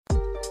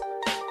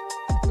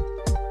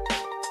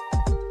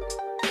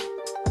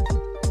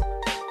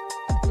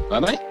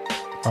Right, mate?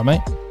 Right,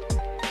 mate?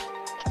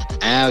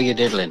 How you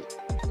diddling?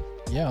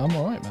 Yeah, I'm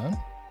all right, man.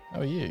 How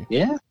are you?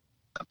 Yeah?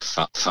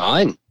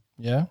 Fine.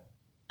 Yeah?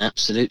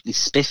 Absolutely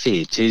spiffy.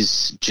 It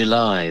is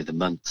July, the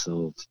month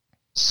of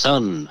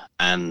sun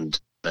and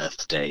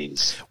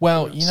birthdays.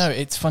 Well, you know,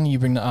 it's funny you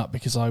bring that up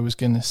because I was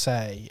going to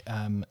say,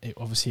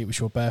 obviously it was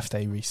your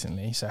birthday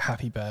recently, so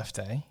happy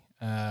birthday.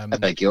 I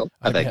beg you.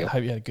 I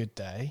hope you had a good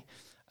day.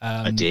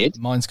 I did.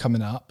 Mine's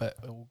coming up, but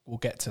we'll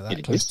get to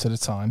that close to the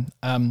time.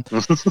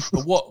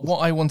 But what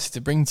I wanted to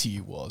bring to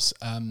you was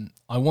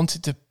I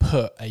wanted to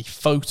put a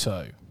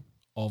photo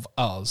of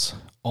us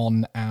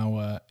on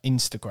our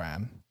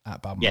Instagram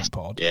at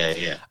BadmanPod.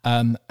 Yeah.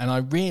 And I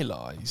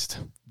realised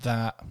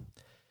that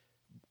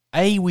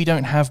we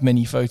don't have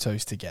many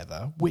photos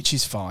together, which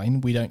is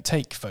fine. We don't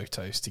take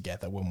photos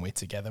together when we're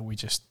together. We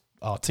just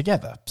are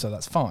together, so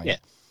that's fine. Yeah.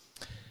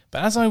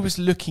 But as I was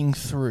looking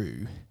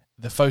through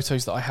the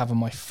photos that I have on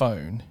my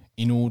phone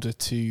in order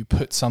to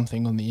put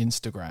something on the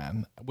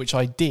Instagram, which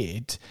I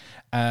did,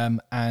 and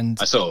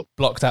I saw.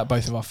 blocked out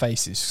both of our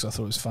faces because I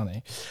thought it was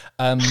funny.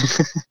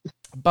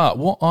 But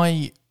what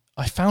I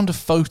found a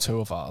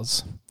photo of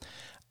us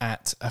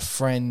at a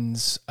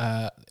friend's.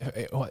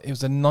 It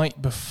was the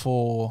night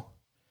before.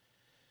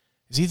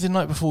 It was either the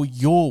night before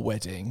your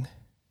wedding.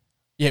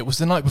 Yeah, it was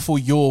the night before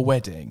your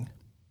wedding.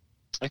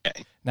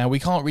 Okay. Now, we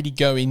can't really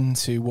go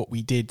into what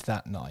we did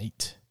that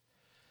night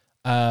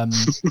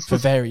for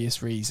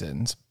various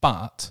reasons,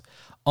 but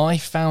I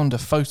found a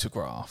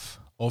photograph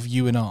of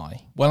you and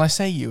I. When I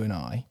say you and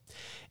I,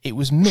 it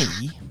was me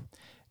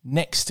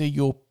next to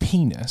your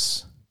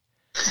penis,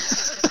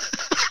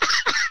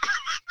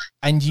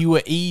 and you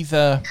were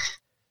either...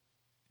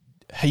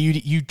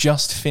 You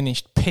just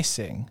finished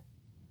pissing.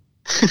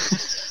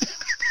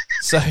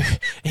 So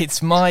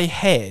it's my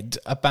head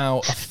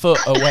about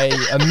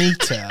a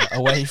meter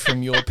away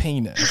from your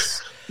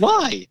penis.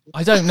 Why?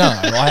 I don't know.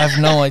 I have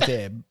no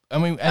idea. I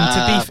mean,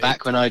 and to be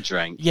back when I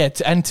drank. Yeah,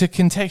 and to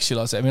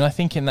contextualise it, I mean, I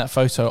think in that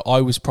photo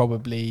I was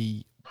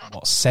probably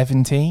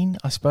 17,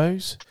 I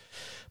suppose.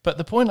 But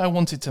the point I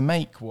wanted to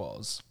make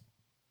was,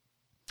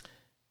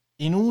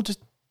 in order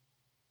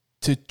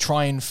to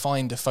try and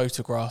find a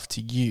photograph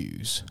to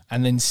use,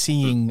 and then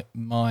seeing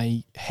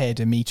my head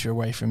a meter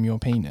away from your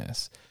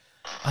penis,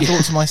 I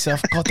thought to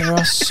myself, God, there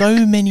are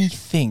so many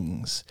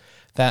things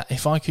that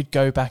if I could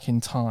go back in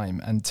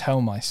time and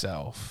tell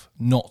myself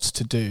not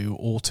to do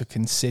or to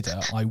consider,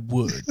 I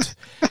would.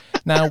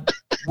 Now,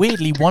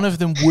 weirdly, one of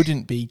them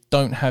wouldn't be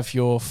don't have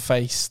your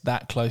face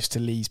that close to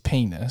Lee's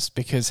penis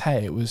because,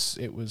 hey, it was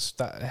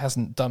that it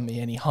hasn't done me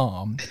any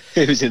harm.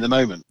 It was in the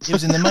moment. It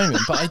was in the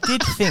moment. But I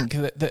did think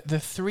that the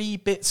three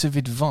bits of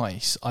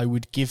advice I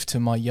would give to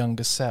my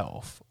younger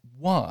self,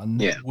 one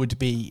would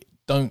be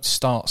don't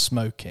start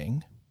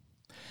smoking,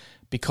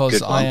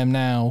 because I am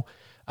now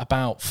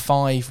about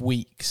 5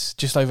 weeks,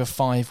 just over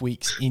 5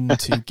 weeks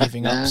into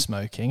giving up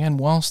smoking. And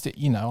whilst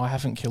I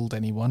haven't killed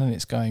anyone and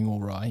it's going all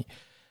right,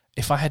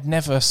 if I had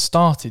never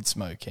started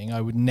smoking,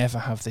 I would never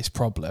have this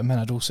problem and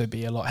I'd also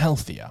be a lot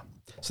healthier.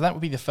 So that would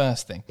be the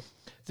first thing.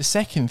 The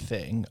second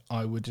thing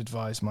I would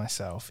advise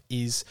myself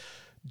is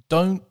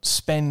don't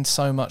spend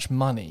so much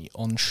money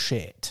on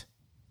shit.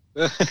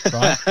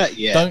 Right?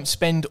 Yeah. Don't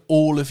spend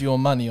all of your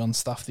money on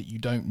stuff that you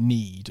don't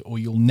need or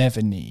you'll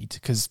never need,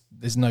 because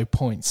there's no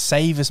point.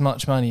 Save as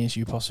much money as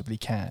you possibly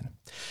can.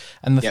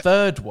 And the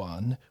third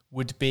one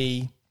would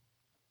be,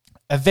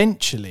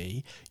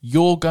 eventually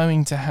you're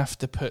going to have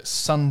to put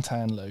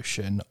suntan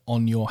lotion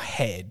on your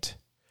head.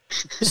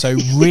 So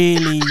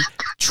really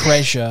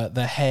treasure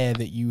the hair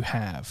that you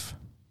have.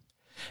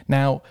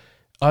 Now,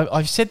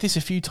 I've said this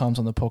a few times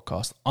on the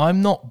podcast.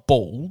 I'm not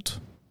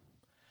bald.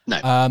 No.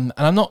 And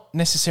I'm not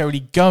necessarily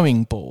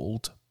going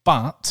bald,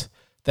 but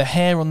the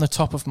hair on the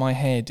top of my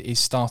head is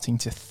starting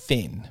to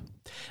thin.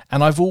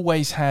 And I've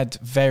always had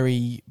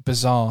very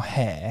bizarre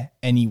hair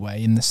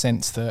anyway, in the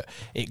sense that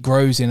it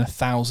grows in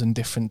 1,000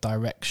 different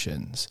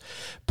directions.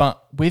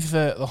 But with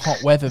the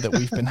hot weather that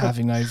we've been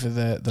having over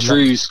the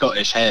true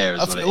Scottish hair is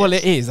what it is. Well,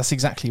 it is. That's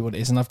exactly what it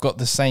is. And I've got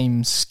the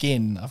same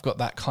skin. I've got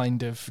that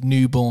kind of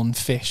newborn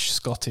fish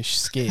Scottish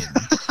skin.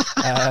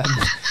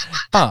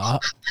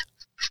 But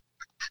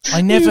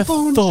I never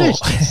thought...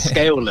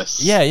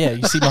 Scaleless. Yeah,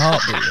 you see my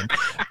heart beating.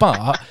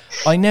 But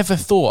I never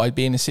thought I'd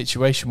be in a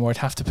situation where I'd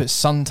have to put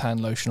suntan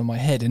lotion on my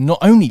head. And not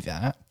only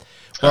that,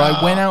 where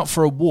I went out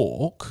for a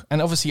walk,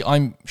 and obviously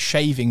I'm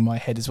shaving my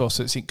head as well,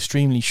 so it's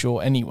extremely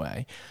short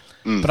anyway.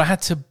 But I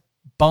had to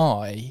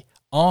buy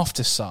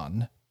After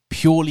Sun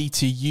purely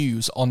to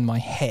use on my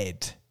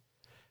head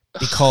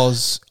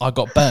because I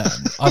got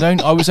burned.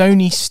 I was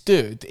only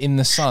stood in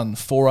the sun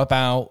for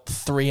about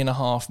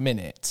 3.5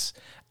 minutes,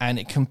 and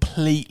it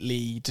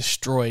completely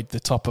destroyed the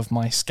top of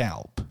my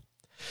scalp.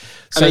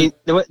 So, I mean,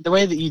 the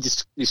way that you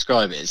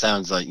describe it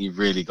sounds like you've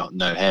really got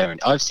no hair in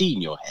it. I've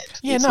seen your head.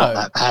 Yeah, it's not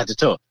that bad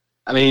at all.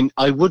 I mean,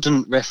 I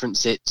wouldn't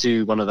reference it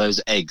to one of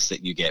those eggs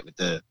that you get with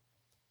the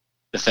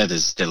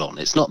feathers still on.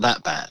 It's not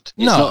that bad. It's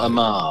not a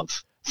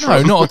Marv.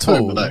 No, not at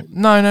all.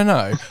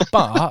 No.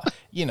 But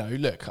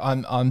look,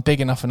 I'm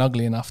big enough and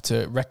ugly enough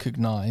to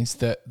recognise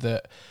that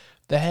the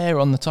hair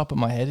on the top of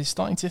my head is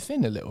starting to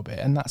thin a little bit,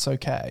 and that's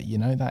okay.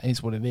 That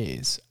is what it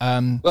is.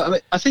 Well,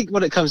 I think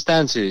what it comes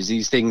down to is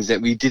these things that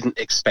we didn't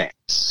expect.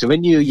 So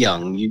when you're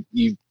young, you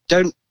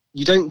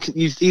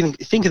even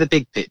think of the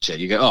big picture.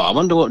 You go, oh, I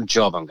wonder what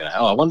job I'm going to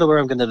have. Oh, I wonder where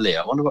I'm going to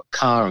live. I wonder what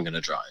car I'm going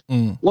to drive.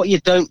 What you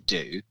don't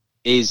do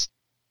is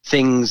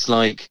things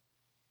like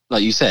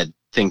you said,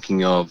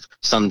 thinking of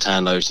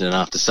suntan lotion and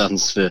after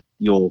suns for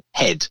your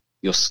head,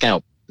 your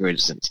scalp, for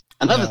instance.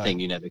 Another thing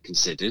you never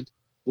considered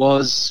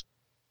was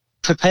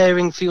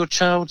preparing for your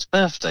child's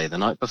birthday the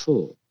night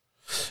before,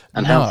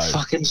 and how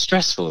fucking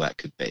stressful that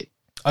could be.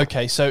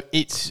 Okay, so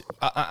it's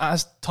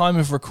as time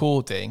of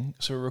recording.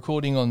 So we're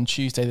recording on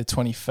Tuesday the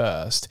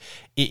 21st.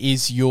 It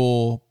is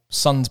your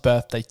son's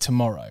birthday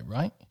tomorrow,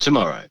 right?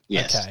 Tomorrow,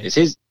 yes. Okay.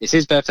 It's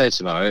his birthday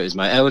tomorrow. It was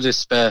my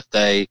eldest's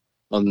birthday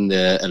on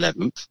the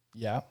 11th.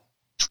 Yeah.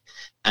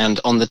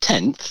 And on the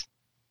 10th,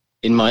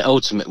 in my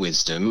ultimate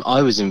wisdom,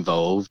 I was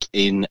involved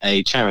in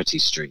a charity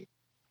stream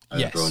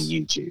over on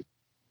YouTube.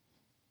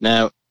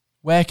 Now,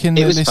 where can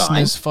the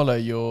listeners follow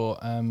your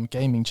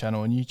gaming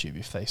channel on YouTube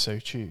if they so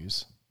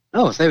choose?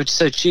 Oh, if they were to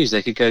so choose,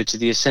 they could go to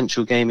the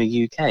Essential Gamer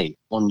UK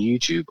on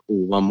YouTube,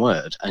 all one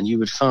word, and you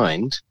would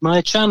find my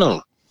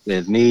channel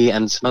with me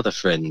and some other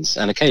friends,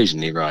 and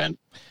occasionally Ryan.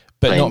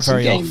 But not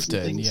very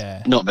often,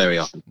 yeah. Not very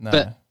often. No.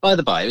 But by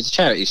the by, it was a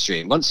charity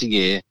stream. Once a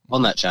year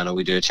on that channel,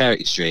 we do a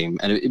charity stream,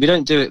 and we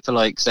don't do it for,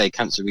 like, say,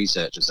 cancer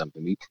research or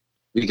something.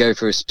 We go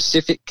for a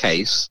specific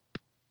case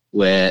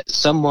where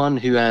someone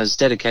who has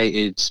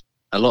dedicated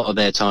a lot of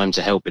their time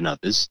to helping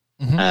others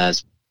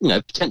has,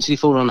 potentially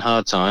fallen on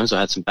hard times or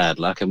had some bad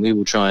luck, and we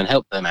will try and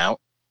help them out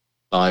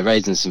by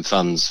raising some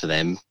funds for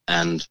them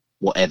and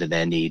whatever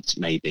their needs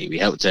may be. We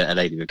helped a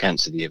lady with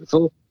cancer the year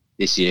before.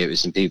 This year it was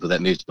some people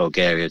that moved to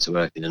Bulgaria to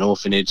work in an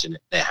orphanage, and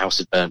their house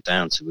had burnt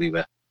down, so we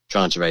were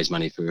trying to raise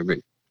money for a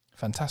roof.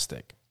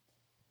 Fantastic.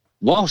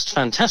 Whilst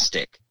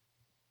fantastic,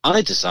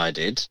 I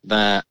decided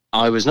that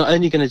I was not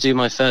only going to do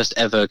my first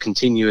ever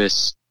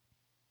continuous,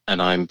 and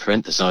I'm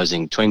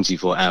parenthesizing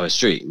 24-hour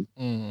stream,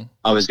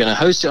 I was going to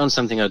host it on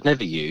something I'd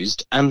never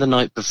used, and the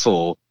night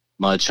before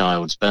my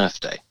child's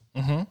birthday.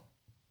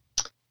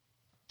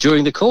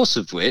 During the course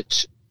of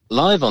which,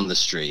 live on the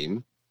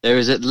stream, there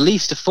is at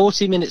least a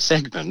 40-minute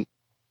segment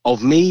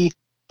of me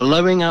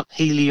blowing up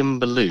helium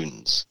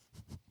balloons.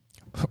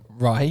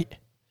 Right.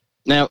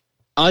 Now,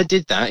 I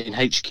did that in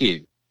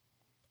HQ.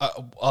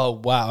 Oh,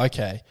 wow,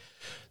 okay.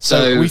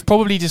 So we've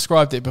probably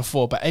described it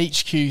before, but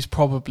HQ is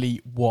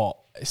probably what?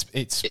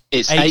 It's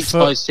 8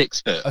 by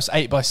 6 foot. It's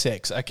 8 by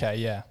 6, okay,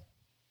 yeah.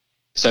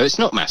 So it's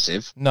not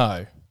massive.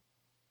 No.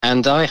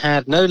 And I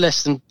had no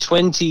less than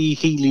 20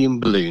 helium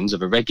balloons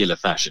of a regular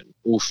fashion,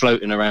 all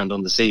floating around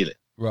on the ceiling.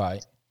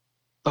 Right.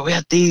 But we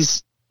had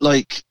these,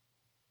 like,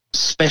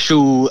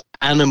 special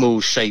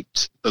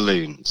animal-shaped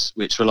balloons,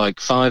 which were, like,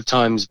 5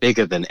 times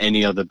bigger than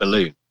any other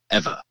balloon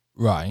ever.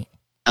 Right.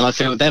 And I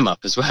filled them up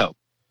as well.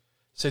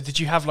 So did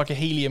you have, like, a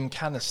helium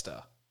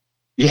canister?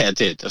 Yeah, I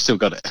did. I've still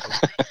got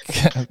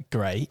it.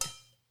 Great.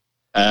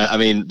 I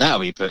mean, that'll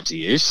be put to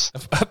use.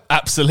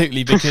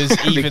 Absolutely, because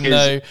even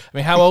though... I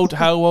mean, how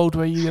old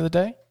were you the other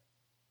day?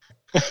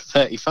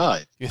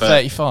 35. You're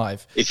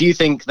 35. If you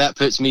think that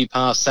puts me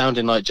past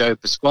sounding like Joe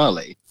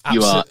Pasquale,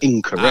 you are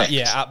incorrect.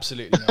 Yeah,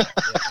 absolutely not.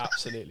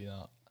 Absolutely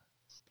not.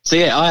 So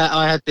yeah,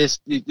 I had this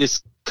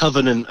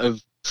covenant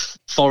of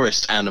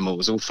forest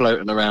animals all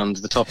floating around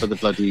the top of the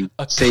bloody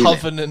ceiling.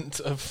 Covenant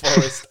of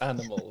forest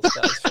animals.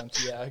 That is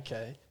fantastic. Yeah,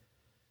 okay.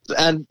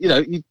 And,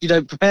 you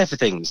don't prepare for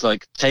things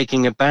like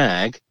taking a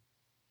bag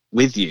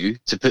with you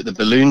to put the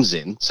balloons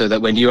in so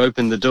that when you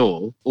open the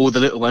door, all the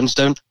little ones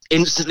don't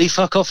instantly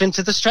fuck off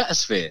into the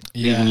stratosphere,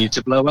 leaving you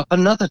to blow up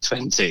another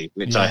 20,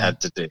 which I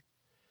had to do.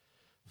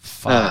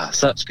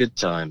 Such good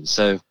times.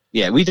 So,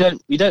 yeah, we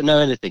don't know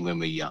anything when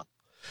we're young.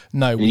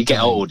 No, when you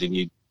get old and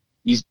you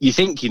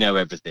think you know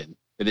everything,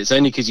 but it's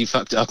only because you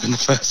fucked it up in the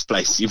first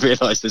place you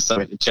realise there's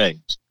something to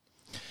change.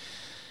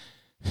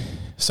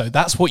 So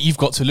that's what you've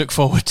got to look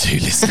forward to,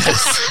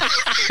 listeners.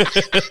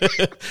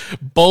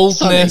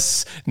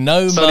 Boldness,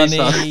 no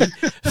money,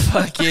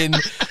 fucking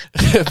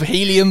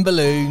helium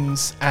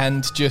balloons,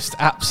 and just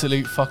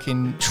absolute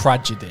fucking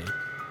tragedy.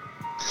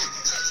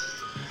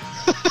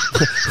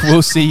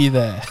 We'll see you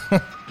there.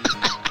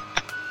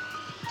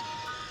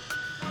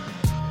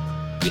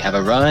 We have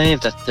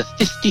arrived at the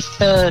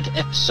 53rd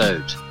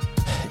episode.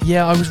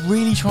 Yeah, I was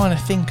really trying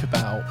to think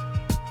about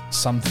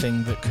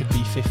something that could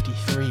be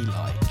 53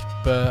 like,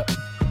 but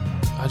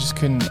I just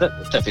couldn't. I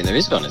don't think there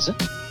is one, is it?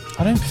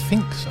 I don't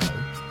think so.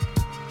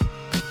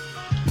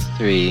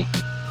 3.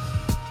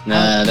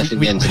 Nah, I think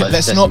we end like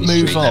let's Sesame not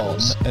move Street on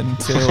levels.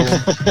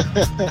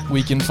 until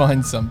we can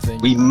find something.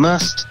 We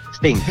must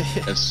think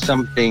of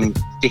something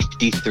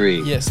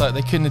 53. Yeah, it's like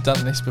they couldn't have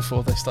done this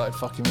before they started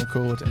fucking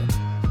recording.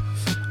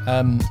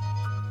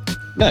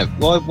 No,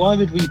 why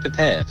would we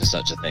prepare for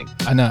such a thing?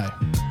 I know.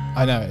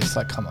 It's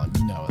like, come on,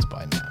 you know us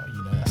by now.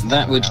 You know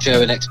that would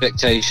show an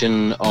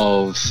expectation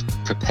of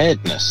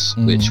preparedness,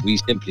 which we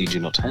simply do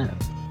not have.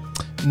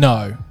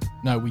 No,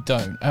 we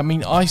don't. I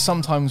mean, I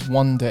sometimes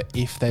wonder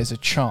if there's a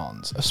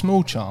chance, a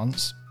small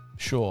chance,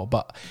 sure,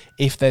 but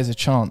if there's a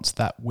chance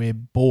that we're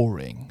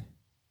boring.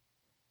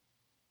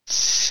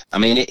 I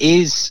mean,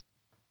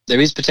 there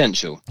is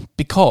potential.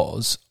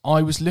 Because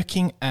I was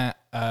looking at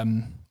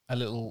a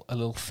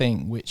little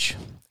thing which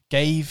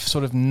gave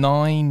sort of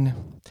 9,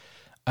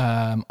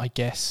 I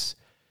guess,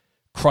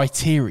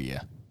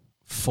 criteria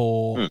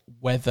for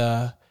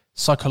whether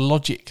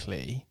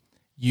psychologically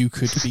you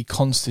could be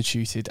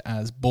constituted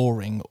as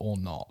boring or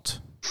not.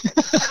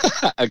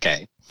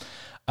 Okay.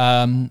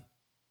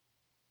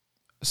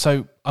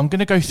 So I'm going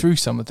to go through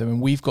some of them, and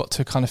we've got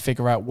to kind of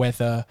figure out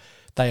whether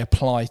they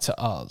apply to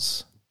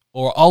us.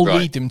 Or I'll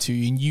read them to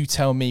you, and you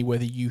tell me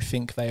whether you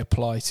think they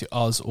apply to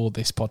us or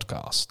this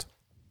podcast.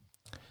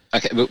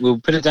 Okay, we'll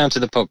put it down to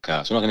the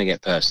podcast. We're not going to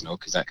get personal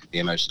because that could be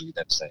emotionally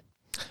devastating.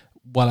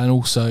 Well, and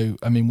also,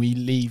 I mean, we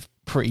leave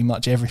pretty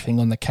much everything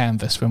on the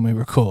canvas when we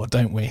record,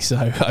 don't we? So,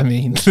 I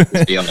mean...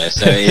 to be honest,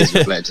 so it is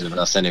reflected of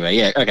us anyway.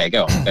 Yeah, okay,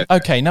 go on. Go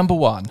okay, number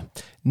 1.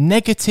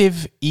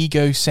 Negative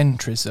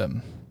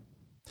egocentrism.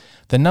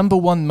 The number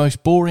 1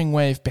 most boring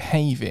way of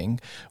behaving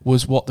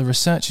was what the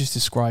researchers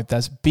described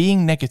as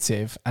being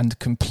negative and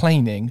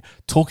complaining,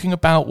 talking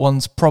about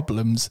one's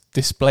problems,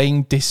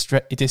 displaying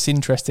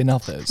disinterest in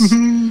others.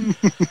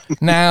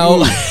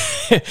 Now,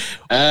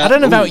 I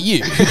don't know about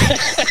you,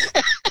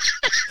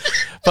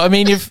 but I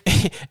mean,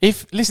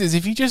 if listeners,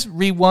 if you just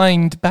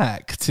rewind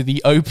back to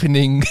the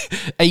opening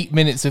 8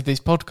 minutes of this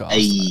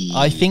podcast,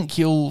 I think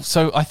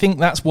I think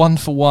that's 1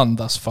 for 1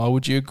 thus far.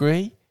 Would you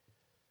agree?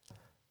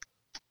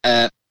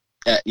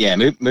 Yeah,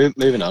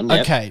 moving on.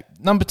 Yep. Okay,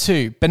 number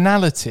 2,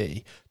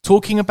 banality.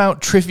 Talking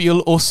about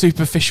trivial or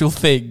superficial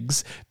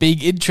things, being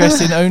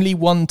interested in only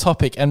one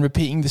topic and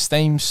repeating the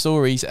same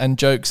stories and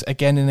jokes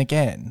again and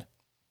again.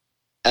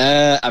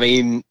 I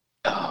mean,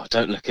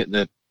 don't look at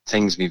the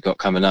things we've got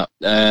coming up.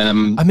 I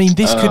mean,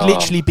 this could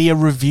literally be a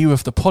review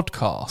of the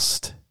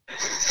podcast.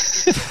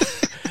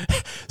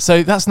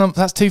 So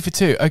that's 2 for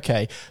 2.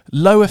 Okay,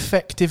 low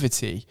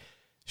effectivity.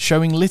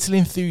 Showing little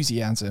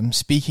enthusiasm,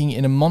 speaking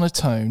in a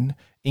monotone,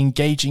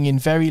 engaging in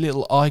very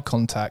little eye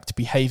contact,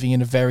 behaving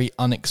in a very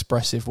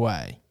unexpressive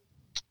way.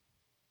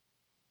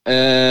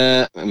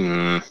 I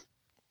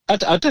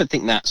don't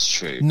think that's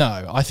true.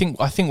 No, I think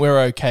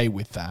we're okay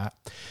with that.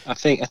 I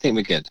think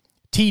we're good.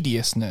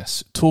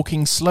 Tediousness,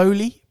 talking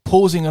slowly,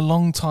 pausing a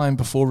long time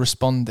before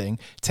responding,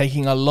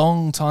 taking a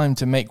long time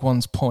to make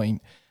one's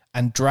point,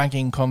 and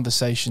dragging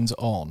conversations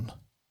on.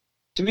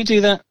 Do we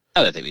do that?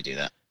 I don't think we do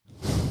that.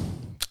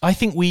 I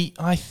think we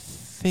might.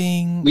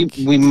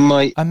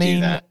 I mean,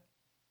 do that.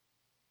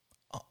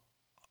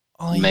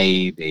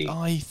 Maybe.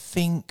 I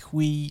think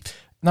we...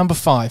 Number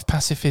 5,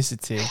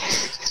 passivity.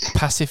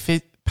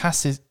 Passivity?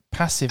 Passivity.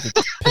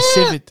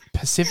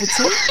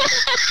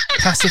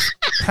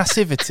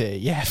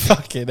 Yeah,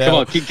 fucking hell. Come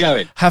on, keep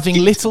going.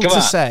 Having little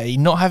to say,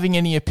 not having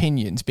any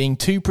opinions, being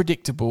too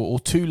predictable or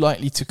too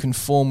likely to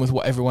conform with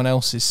what everyone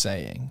else is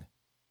saying.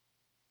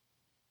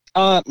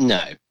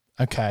 No.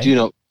 Okay.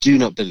 Do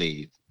not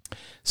believe.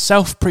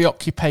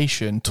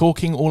 Self-preoccupation,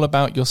 talking all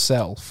about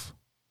yourself.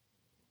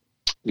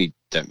 We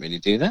don't really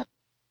do that.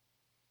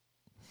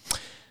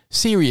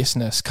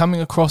 Seriousness,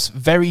 coming across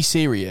very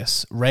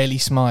serious, rarely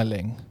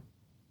smiling.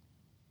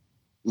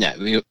 No,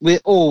 we're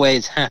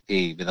always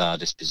happy with our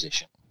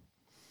disposition.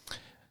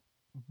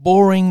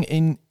 Boring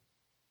in...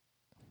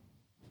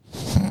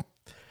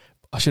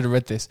 I should have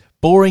read this.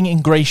 Boring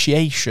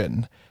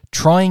ingratiation,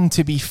 trying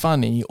to be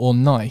funny or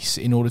nice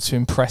in order to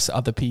impress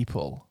other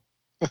people.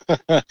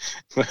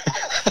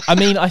 I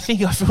mean, I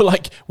feel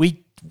like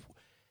we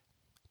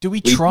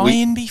try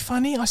and be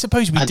funny? I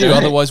suppose we do.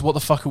 Otherwise, what the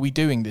fuck are we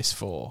doing this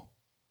for?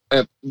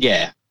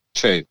 Yeah,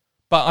 true.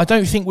 But I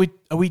don't think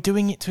are we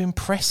doing it to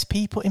impress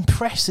people?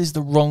 Impress is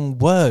the wrong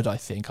word, I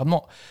think. I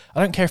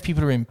don't care if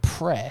people are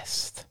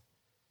impressed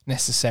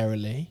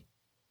necessarily.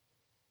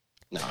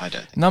 No, I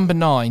don't think. Number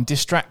 9,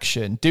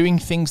 distraction. Doing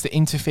things that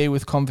interfere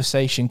with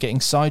conversation, getting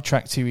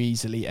sidetracked too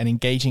easily, and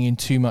engaging in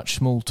too much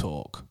small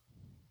talk.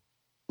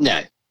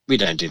 No, we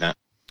don't do that.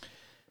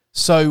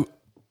 So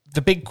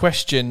the big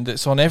question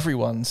that's on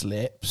everyone's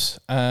lips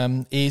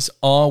is,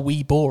 are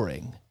we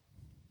boring?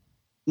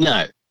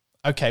 No.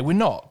 Okay, we're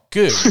not.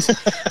 Good.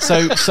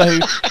 So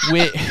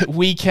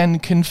we can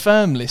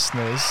confirm,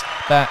 listeners,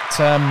 that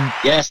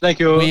yes, thank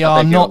you. We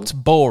are not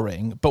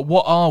boring. But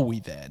what are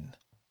we then?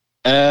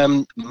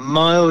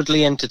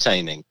 Mildly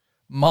entertaining.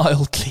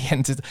 Mildly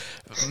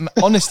entertaining.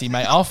 Honestly,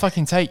 mate, I'll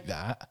fucking take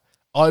that.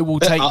 I will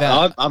take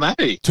that. I'm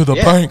happy. To the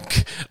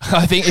bank.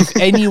 I think if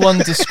anyone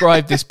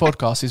described this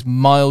podcast as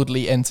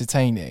mildly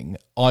entertaining,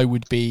 I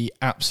would be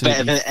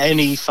absolutely... Better than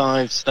any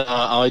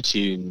 5-star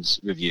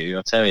iTunes review,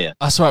 I'll tell you.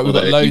 That's right, we've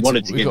got loads. You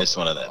wanted to give us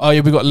one of them. Oh,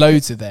 yeah, we've got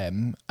loads of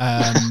them.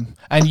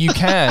 And you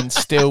can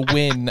still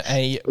win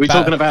a... Are we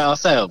talking about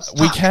ourselves?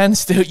 No, we're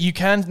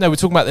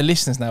talking about the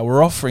listeners now.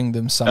 We're offering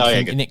them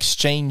something in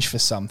exchange for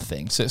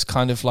something. So it's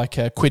kind of like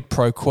a quid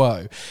pro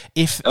quo.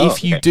 If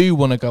you do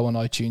want to go on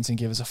iTunes and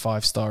give us a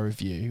 5-star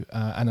review,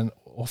 and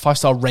or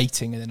 5-star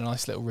rating and then a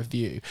nice little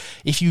review.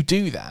 If you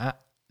do that,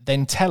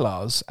 then tell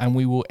us and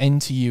we will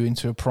enter you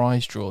into a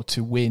prize draw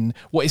to win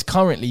what is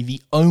currently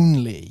the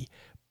only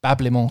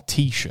Babblement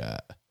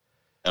t-shirt.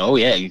 Oh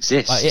yeah, it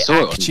exists. Like, it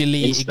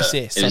actually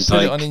exists. I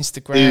put it on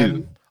Instagram.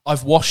 Ooh.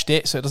 I've washed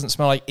it so it doesn't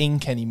smell like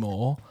ink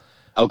anymore.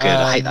 Oh good,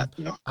 I hate that.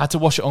 I had to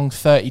wash it on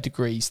 30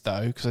 degrees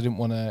though because I didn't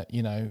want to,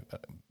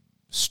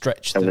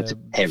 stretch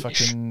the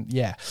fucking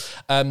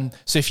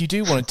so if you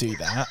do want to do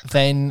that,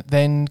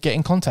 then get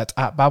in contact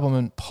at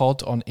Babblement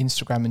Pod on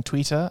Instagram and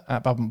Twitter,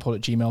 at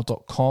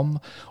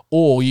babblementpod@gmail.com,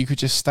 or you could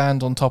just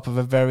stand on top of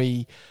a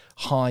very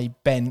high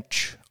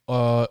bench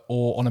or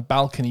on a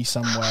balcony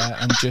somewhere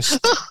and just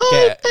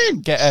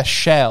get a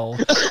shell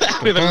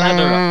with a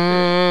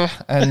ladder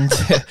up. And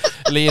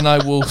Lee and I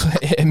will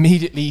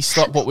immediately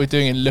stop what we're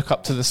doing and look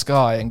up to the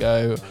sky and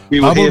go, we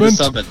will hear the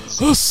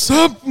summons.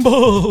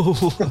 Assemble!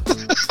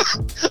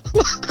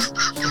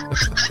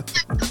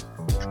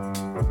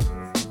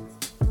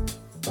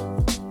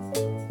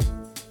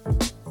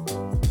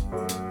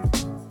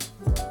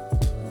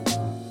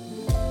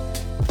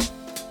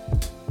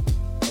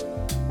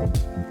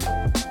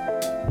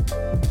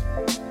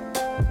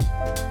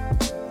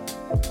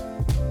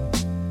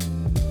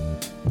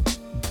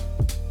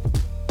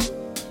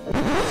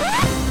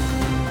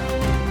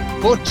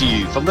 Brought to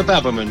you from the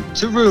Babblement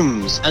to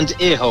rooms and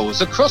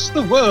earholes across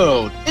the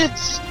world,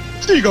 it's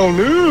Seagull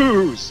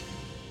News!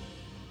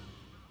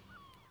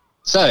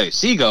 So,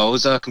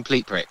 seagulls are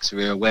complete pricks,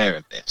 we're aware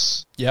of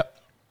this.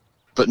 Yep.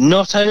 But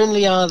not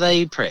only are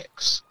they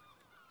pricks,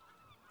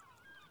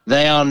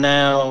 they are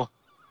now,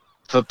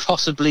 for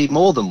possibly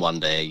more than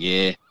one day a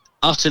year,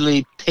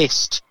 utterly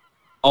pissed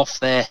off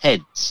their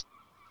heads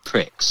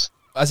pricks.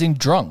 As in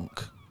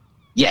drunk?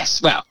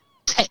 Yes, well,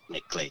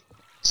 technically.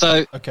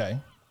 So, okay.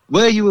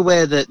 Were you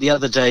aware that the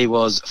other day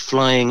was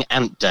Flying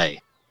Ant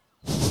Day?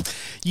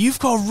 You've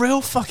got a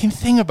real fucking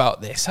thing about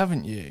this,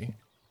 haven't you?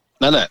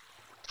 No.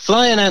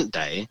 Flying Ant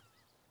Day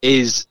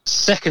is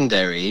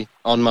secondary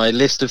on my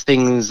list of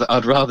things that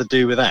I'd rather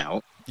do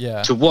without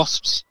to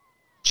wasps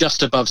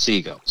just above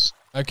seagulls.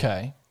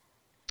 Okay.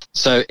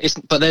 So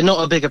but they're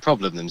not a bigger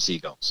problem than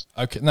seagulls.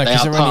 Okay, no,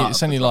 because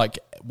it's only like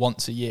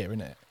once a year,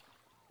 isn't it?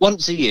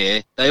 Once a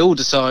year, they all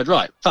decide,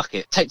 right, fuck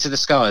it, take to the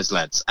skies,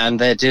 lads. And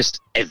they're just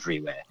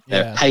everywhere.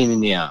 They're a pain in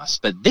the ass.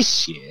 But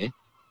this year,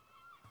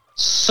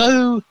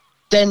 so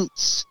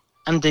dense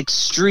and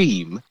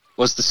extreme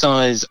was the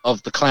size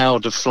of the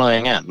cloud of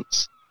flying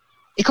ants,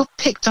 it got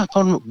picked up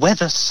on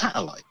weather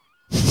satellite.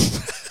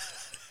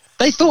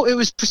 They thought it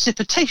was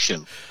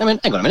precipitation. I mean,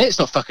 hang on a minute, it's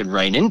not fucking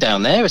raining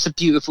down there. It's a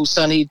beautiful,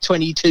 sunny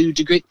 22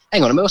 degree.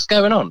 Hang on a minute, what's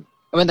going on? And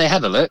when they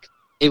had a look,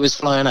 it was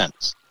flying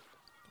ants.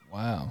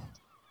 Wow.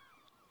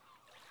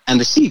 And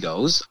the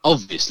seagulls,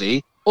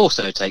 obviously,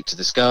 also take to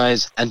the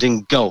skies and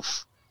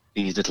engulf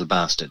these little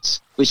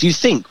bastards, which you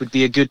think would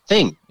be a good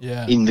thing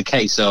in the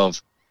case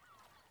of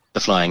the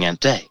Flying Ant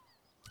Day.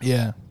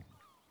 Yeah.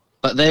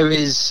 But there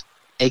is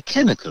a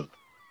chemical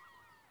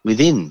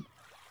within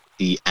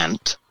the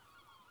ant,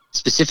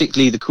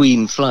 specifically the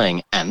queen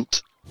flying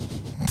ant,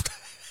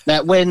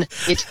 that when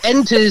it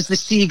enters the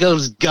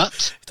seagull's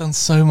gut... I've done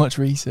so much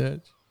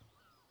research.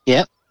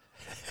 Yep.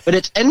 When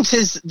it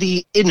enters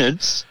the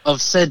innards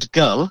of said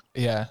gull,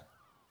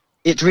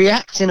 it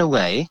reacts in a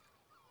way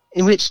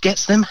in which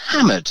gets them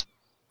hammered.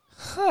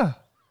 Huh.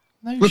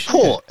 No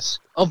Reports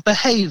of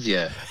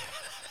behaviour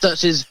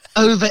such as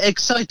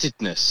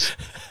overexcitedness,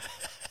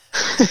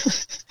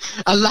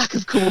 a lack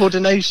of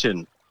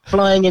coordination,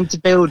 flying into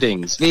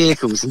buildings,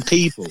 vehicles and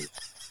people,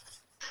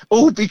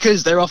 all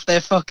because they're off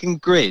their fucking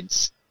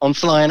grids on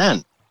Flying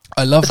Ant.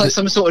 It's like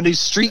some sort of new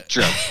street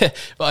drug.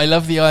 But I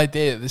love the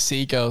idea that the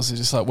seagulls are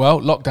just like, well,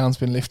 lockdown's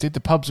been lifted, the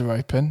pubs are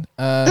open,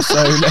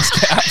 so let's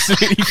get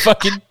absolutely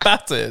fucking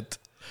battered.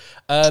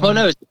 Well,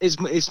 no,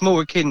 it's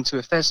more akin to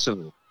a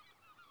festival.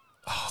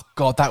 Oh,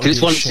 God, that would be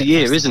it's once a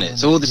year, festival, isn't it?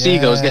 So all the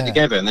seagulls get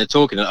together and they're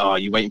talking,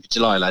 you waiting for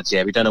July, lads?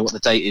 Yeah, we don't know what the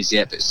date is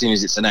yet, but as soon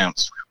as it's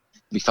announced,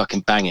 we'll be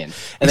fucking banging.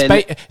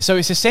 So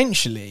it's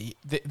essentially,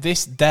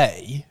 this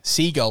day,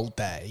 Seagull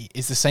Day,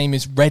 is the same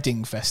as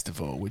Reading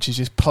Festival, which is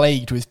just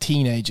plagued with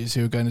teenagers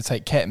who are going to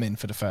take ketamine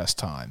for the first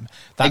time.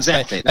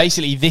 Exactly.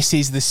 Basically, this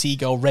is the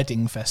Seagull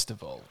Reading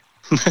Festival.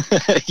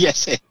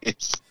 Yes, it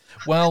is.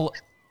 Well,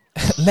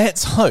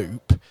 let's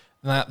hope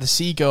that the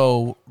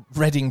Seagull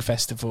Reading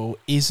Festival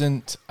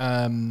isn't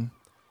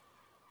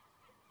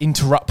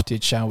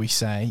interrupted, shall we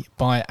say,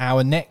 by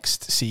our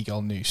next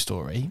Seagull news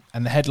story.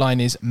 And the headline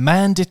is,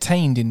 Man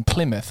detained in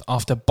Plymouth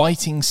after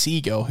biting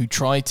seagull who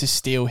tried to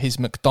steal his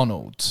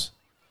McDonald's.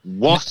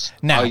 What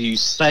are you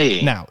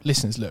saying? Now,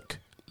 listeners, look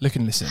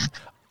and listen.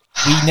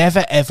 We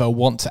never ever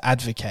want to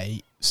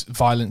advocate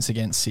violence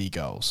against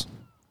seagulls.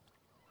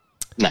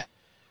 No.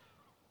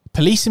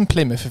 Police in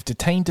Plymouth have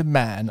detained a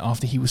man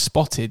after he was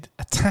spotted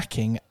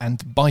attacking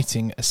and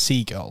biting a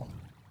seagull.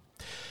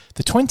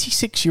 The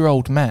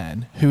 26-year-old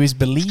man, who is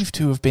believed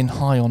to have been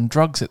high on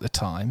drugs at the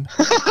time,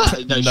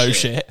 no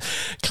shit,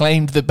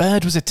 claimed the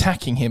bird was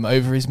attacking him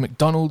over his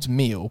McDonald's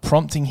meal,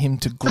 prompting him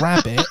to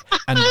grab it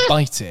and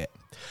bite it.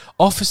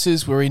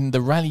 Officers were in the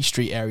Raleigh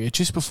Street area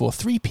just before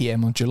 3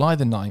 p.m. on July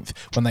the 9th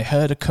when they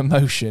heard a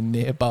commotion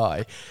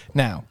nearby.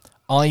 Now,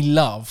 I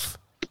love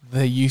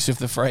the use of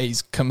the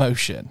phrase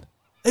commotion.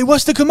 Hey,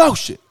 what's the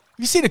commotion?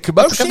 You see the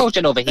commotion? What's the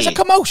commotion over here? There's a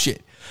commotion.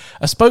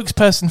 A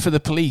spokesperson for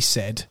the police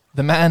said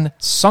the man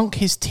sunk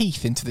his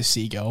teeth into the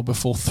seagull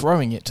before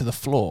throwing it to the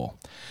floor.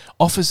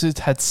 Officers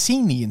had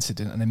seen the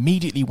incident and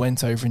immediately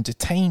went over and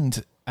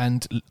detained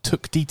and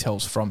took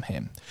details from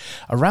him.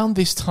 Around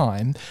this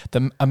time,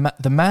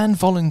 the man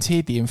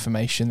volunteered the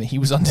information that he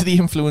was under the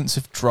influence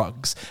of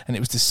drugs, and it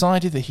was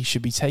decided that he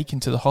should be taken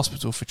to the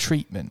hospital for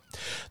treatment.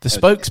 The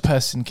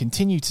spokesperson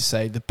continued to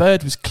say the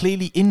bird was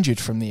clearly injured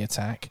from the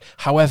attack.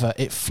 However,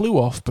 it flew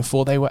off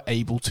before they were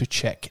able to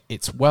check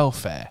its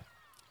welfare.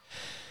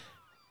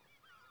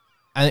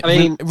 And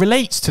it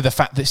relates to the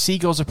fact that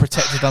seagulls are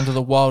protected under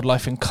the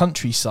Wildlife and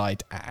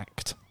Countryside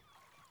Act.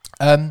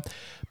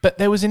 But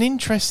there was an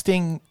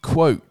interesting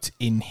quote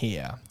in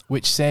here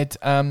which said,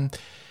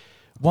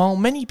 while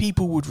many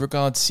people would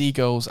regard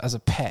seagulls as a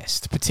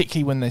pest,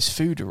 particularly when there's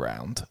food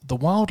around, the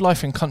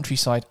Wildlife and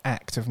Countryside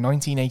Act of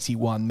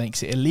 1981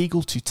 makes it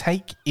illegal to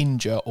take,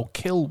 injure or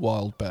kill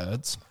wild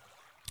birds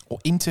or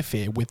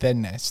interfere with their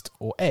nest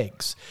or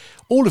eggs,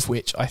 all of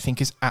which I think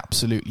is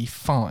absolutely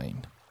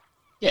fine.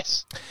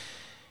 Yes.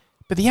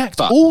 But the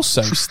Act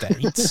also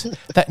states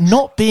that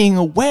not being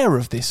aware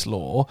of this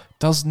law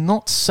does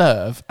not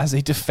serve as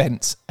a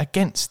defence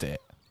against it.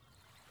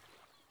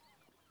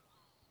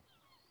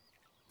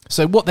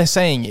 So what they're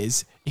saying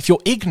is, if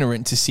you're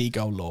ignorant to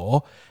seagull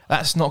law,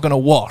 that's not going to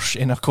wash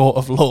in a court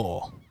of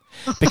law.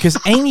 Because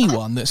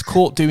anyone that's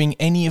caught doing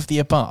any of the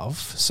above,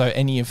 so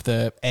any of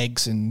the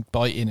eggs and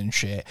biting and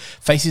shit,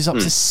 faces up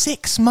to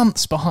 6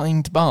 months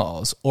behind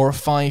bars or a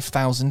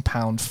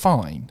 £5,000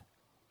 fine.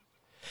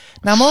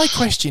 Now, my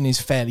question is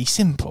fairly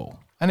simple,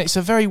 and it's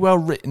a very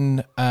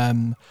well-written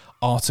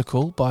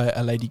article by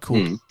a lady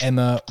called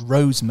Emma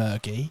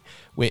Rosemergy,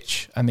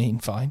 which, I mean,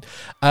 fine.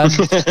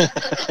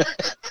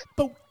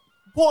 But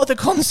what are the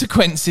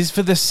consequences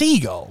for the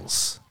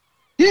seagulls?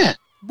 Yeah.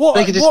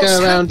 They can just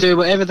go around do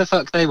whatever the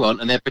fuck they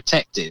want, and they're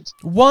protected.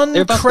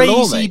 One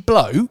crazy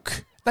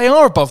bloke... They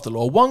are above the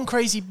law. One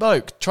crazy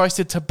bloke tries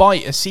to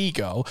bite a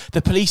seagull.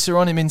 The police are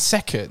on him in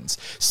seconds.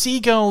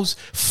 Seagulls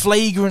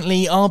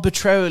flagrantly,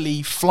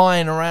 arbitrarily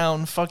flying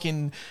around,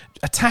 fucking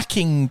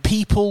attacking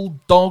people,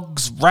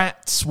 dogs,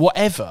 rats,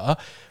 whatever.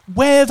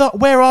 Where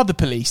are the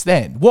police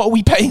then? What are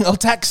we paying our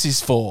taxes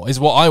for, is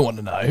what I want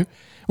to know.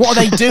 What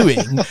are they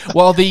doing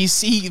while these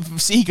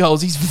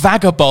seagulls, these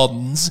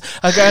vagabonds,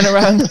 are going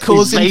around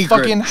causing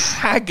fucking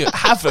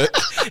havoc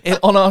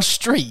on our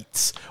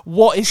streets?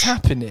 What is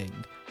happening?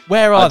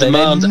 Where are they?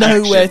 They're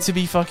nowhere to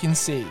be fucking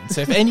seen.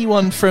 So if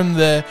anyone from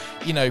the,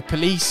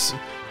 police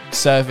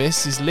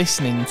service is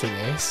listening to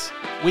this,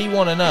 we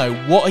want to know,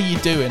 what are you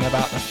doing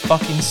about the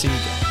fucking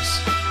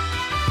seagulls?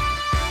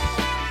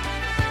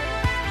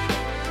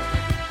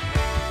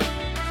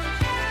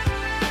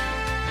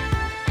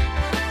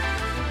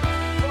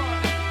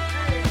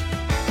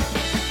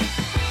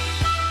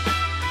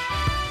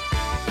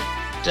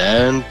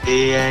 Don't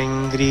be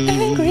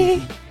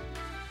angry.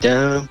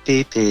 Don't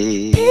be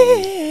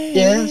pissed.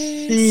 Just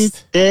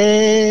sit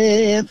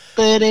there and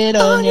put it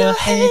on your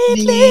head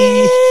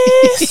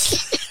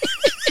list.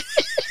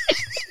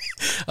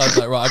 I was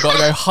like, right, I've got to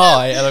go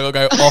high and I've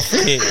got to go off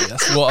key.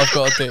 That's what I've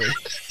got to do.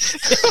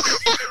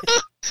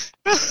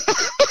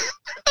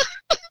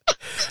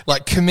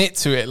 Like, commit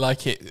to it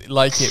like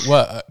it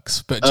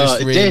works, but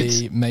just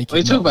really make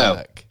it not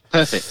work.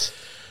 Perfect.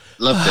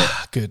 Loved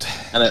it. Good.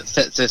 And it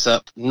sets this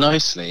up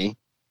nicely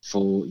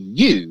for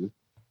you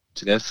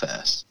to go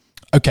first.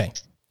 Okay.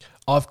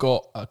 I've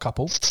got a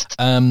couple.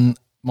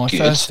 My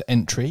first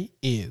entry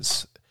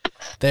is...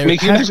 We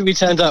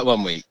turned up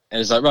one week and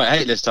it's like, right,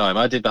 hate this time.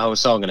 I did the whole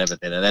song and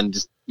everything, and then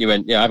you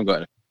went, yeah, I haven't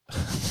got it.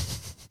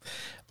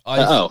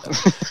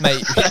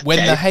 Mate,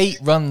 when the hate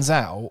runs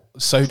out,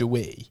 so do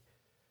we.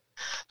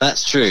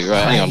 That's true.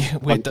 Right,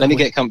 hang on. Let me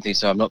get comfy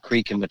so I'm not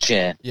creaking my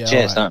chair. Yeah,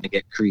 Chair's starting to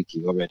get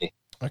creaky already.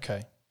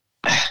 Okay.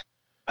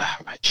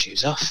 Right,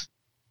 shoes off.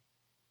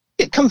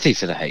 Get comfy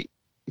for the hate.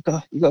 You've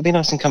got to be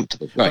nice and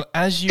comfortable. Right. Well,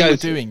 as you were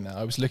doing that,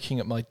 I was looking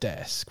at my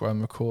desk where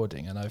I'm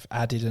recording, and I've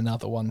added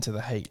another one to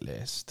the hate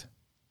list.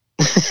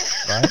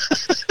 Right?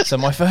 So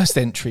my first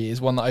entry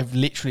is one that I've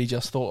literally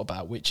just thought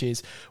about, which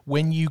is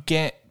when you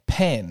get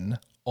pen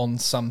on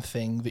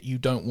something that you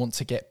don't want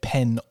to get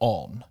pen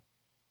on.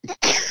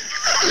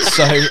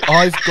 So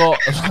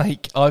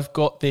I've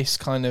got this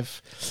kind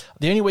of...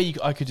 The only way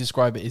I could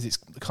describe it is it's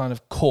kind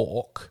of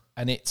cork,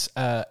 and it's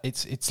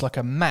like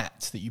a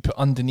mat that you put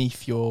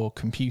underneath your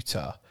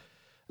computer,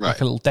 right,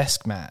 like a little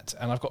desk mat,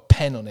 and I've got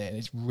pen on it, and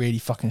it really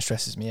fucking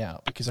stresses me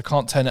out because I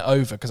can't turn it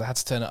over because I had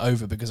to turn it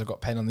over because I've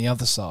got pen on the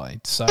other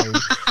side. So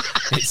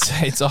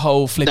it's a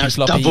whole flippy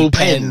floppy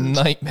pen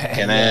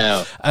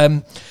nightmare.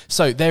 Yeah.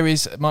 So there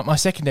is my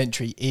second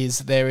entry is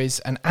there is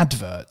an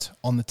advert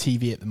on the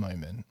TV at the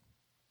moment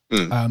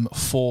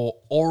for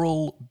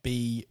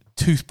Oral-B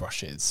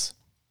toothbrushes.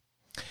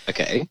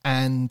 Okay.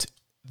 And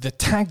the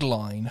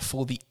tagline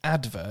for the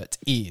advert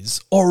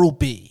is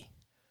Oral-B,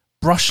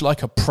 brush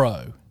like a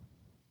pro.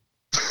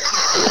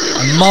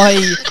 And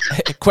my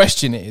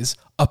question is,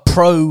 a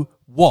pro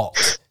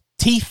what?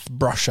 Teeth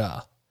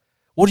brusher.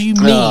 What do you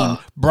mean,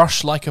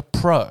 brush like a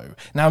pro?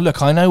 Now,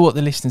 look, I know what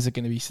the listeners are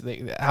going to be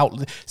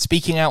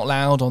speaking out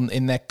loud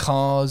in their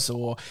cars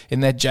or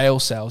in their jail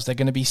cells. They're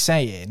going to be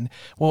saying,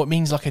 well, it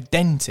means like a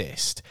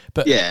dentist.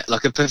 But yeah,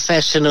 like a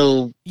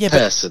professional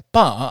person.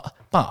 But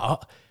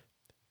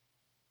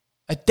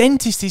a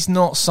dentist is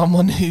not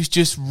someone who's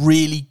just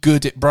really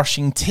good at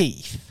brushing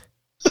teeth.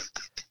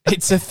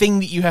 It's a thing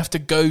that you have to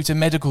go to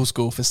medical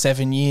school for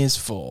 7 years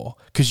for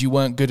because you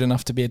weren't good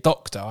enough to be a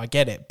doctor. I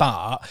get it,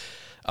 but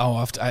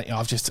I've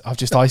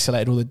just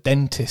isolated all the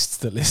dentists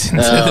that listen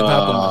to the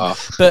Babble.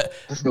 But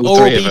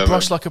Oral-B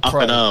brush like a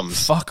pro.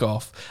 Fuck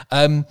off.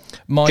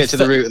 Get to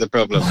the root of the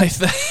problem.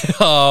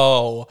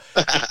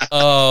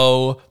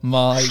 Oh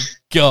my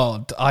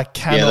God! I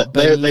cannot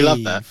believe they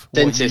love that.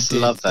 Dentists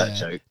love that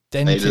joke.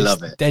 They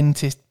love it.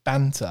 Dentist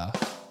banter.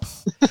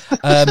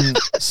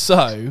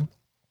 So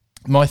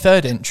my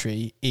third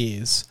entry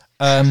is,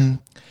 and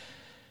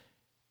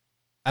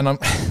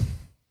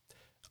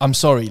I'm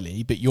sorry,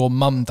 Lee, but your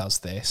mum does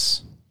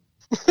this.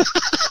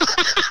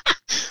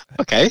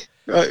 Okay.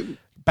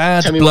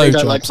 Bad Tell me why you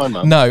don't like blowjobs. my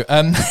mum. No.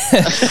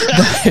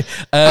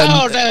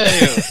 How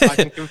dare you? I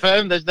can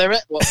confirm there's there.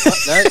 What?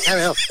 No,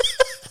 carry on.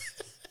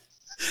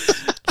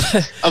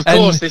 Of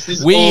course, this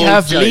is. We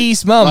have joke.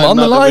 Lee's mum My on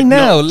the mother line would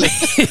now. not.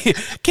 Lee,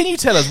 can you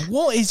tell us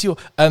what is your?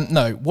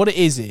 No, what it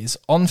is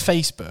on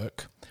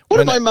Facebook. What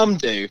did my mum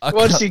do?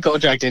 Why does she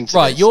got dragged into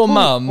Right, this? your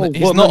mum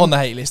is not mum? on the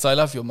hate list. I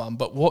love your mum,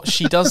 but what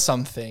she does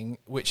something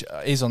which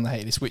is on the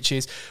hate list, which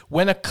is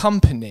when a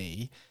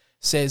company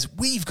says,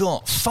 we've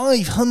got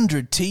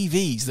 500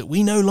 TVs that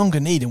we no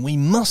longer need and we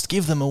must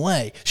give them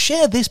away.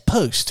 Share this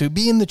post to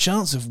be in the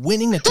chance of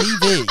winning a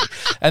TV.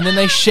 And then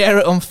they share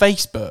it on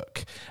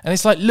Facebook. And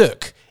it's like,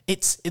 look,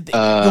 you're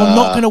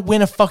not going to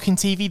win a fucking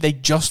TV. They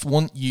just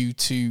want you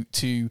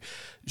to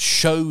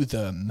show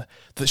them,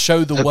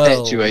 show the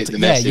world. The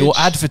message. You're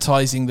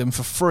advertising them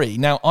for free.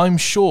 Now, I'm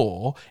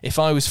sure if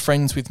I was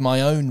friends with my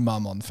own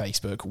mum on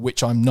Facebook,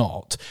 which I'm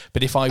not,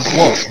 but if I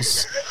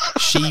was,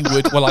 she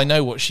would, well, I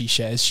know what she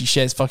shares. She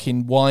shares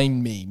fucking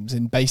wine memes,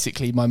 and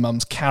basically my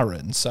mum's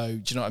Karen. So,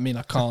 do you know what I mean?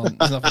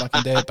 There's nothing I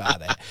can do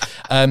about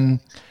it.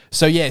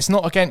 So yeah, it's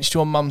not against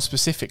your mum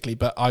specifically,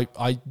 but I've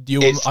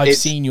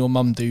seen your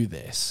mum do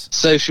this.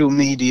 Social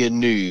media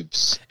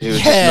noobs who are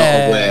just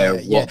not aware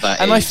of what that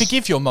is. And I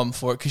forgive your mum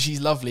for it because she's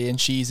lovely and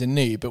she's a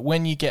noob. But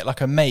when you get like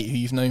a mate who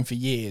you've known for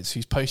years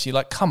who's posting,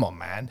 like, come on,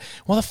 man,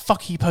 what the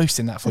fuck are you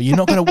posting that for? You're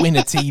not going to win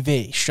a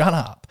TV. Shut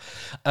up.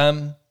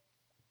 I've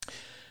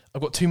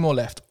got two more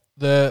left.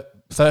 The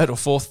third or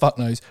fourth, fuck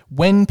knows.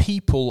 When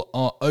people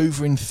are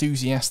over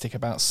enthusiastic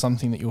about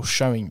something that you're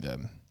showing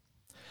them.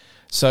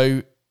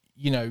 So,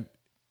 you know,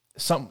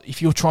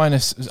 if you're trying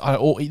to,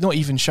 or not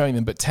even showing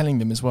them, but telling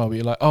them as well, where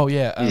you're like, oh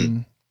yeah,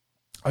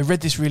 I read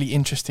this really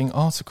interesting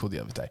article the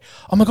other day.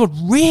 Oh my God,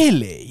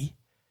 really?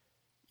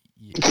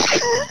 Yeah.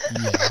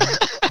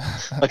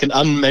 Like an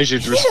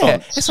unmeasured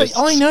response. It's like,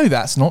 I know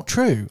that's not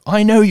true.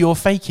 I know you're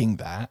faking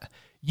that.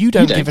 You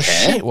don't give a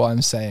shit what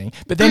I'm saying.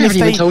 But then I haven't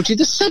even told you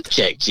the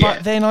subject yet.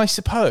 But then I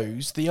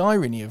suppose the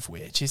irony of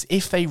which is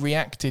if they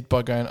reacted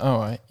by going, all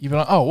right, you'd be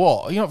like, oh,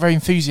 what? You're not very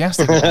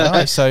enthusiastic about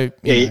that, so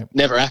you know,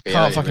 never happy.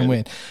 Can't fucking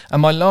win.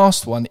 And my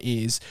last one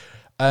is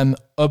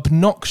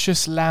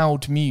obnoxious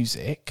loud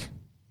music.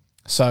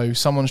 So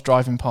someone's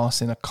driving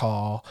past in a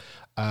car,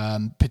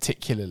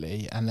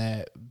 particularly, and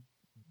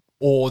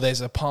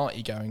there's a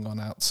party going on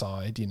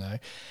outside, you know.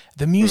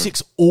 The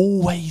music's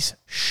always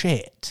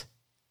shit.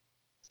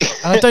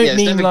 And I don't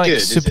mean like good,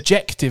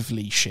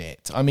 subjectively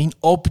shit. I mean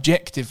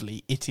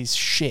objectively, it is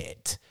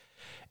shit.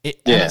 And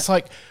it's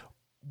like,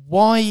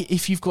 why,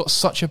 if you've got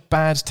such a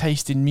bad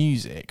taste in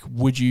music,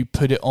 would you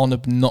put it on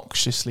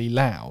obnoxiously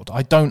loud?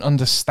 I don't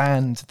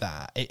understand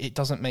that. It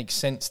doesn't make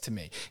sense to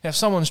me. If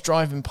someone's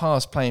driving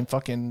past playing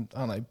fucking, I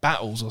don't know,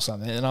 Battles or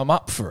something, and I'm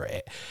up for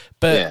it.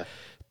 But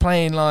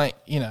playing like,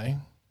 you know,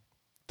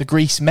 the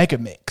Grease Mega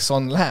Mix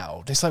on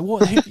loud. It's like,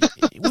 what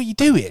are you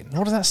doing?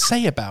 What does that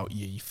say about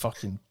you, you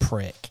fucking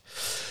prick?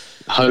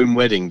 Home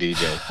wedding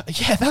DJ.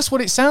 Yeah, that's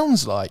what it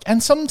sounds like.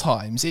 And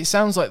sometimes it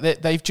sounds like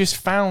they've just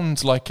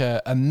found like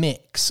a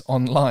mix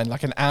online,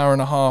 like an hour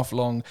and a half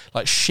long,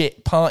 like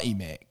shit party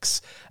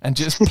mix, and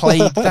just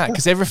played that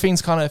because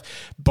everything's kind of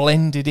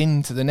blended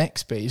into the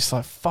next beat. It's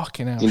like,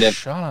 fucking hell,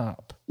 shut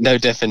up. No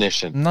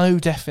definition. No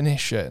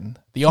definition.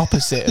 The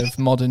opposite of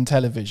modern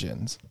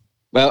televisions.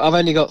 Well, I've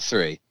only got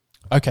 3.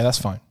 Okay, that's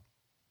fine.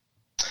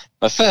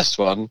 My first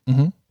one,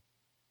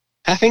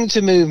 having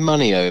to move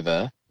money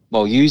over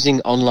while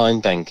using online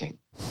banking.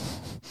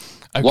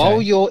 Okay.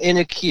 While you're in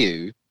a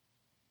queue,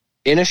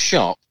 in a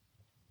shop,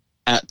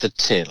 at the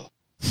till.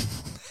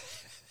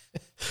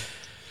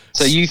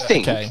 So you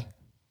think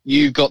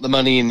you've got the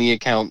money in the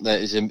account that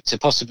is, so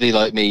possibly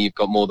like me, you've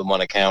got more than one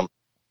account.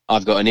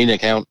 I've got an in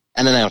account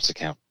and an out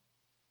account.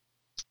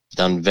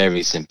 done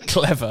very simply.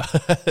 Clever.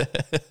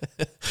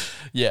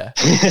 Yeah.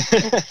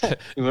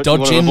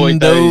 Dodging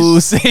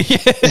those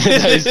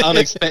those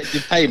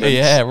unexpected payments.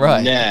 Yeah,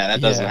 right. Yeah,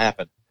 that doesn't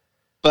happen.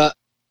 But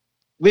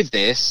with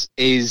this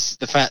is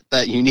the fact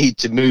that you need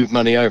to move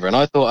money over. And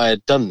I thought I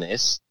had done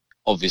this,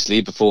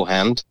 obviously,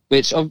 beforehand,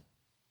 which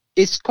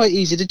it's quite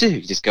easy to do.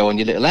 You just go on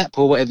your little app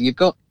or whatever you've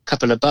got,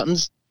 couple of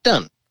buttons,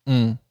 done.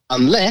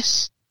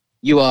 Unless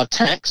you are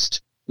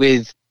taxed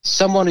with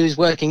someone who's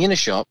working in a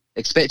shop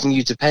expecting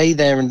you to pay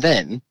there and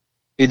then,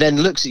 who then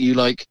looks at you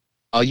like,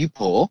 are you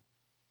poor?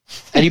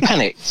 And you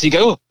panic. So you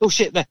go, oh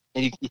shit, there.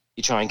 And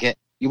you try and get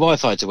your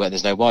Wi-Fi to work.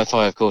 There's no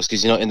Wi-Fi, of course,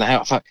 because you're not in the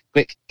house. Fuck,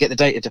 quick, get the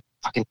data to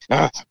fucking...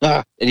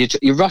 And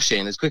you're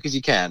rushing as quick as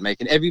you can,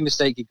 making every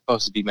mistake you could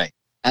possibly make.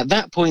 At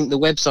that point, the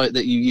website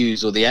that you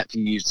use or the app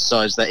you use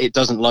decides that it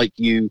doesn't like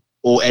you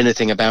or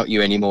anything about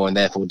you anymore and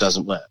therefore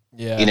doesn't work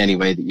in any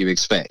way that you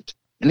expect.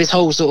 And this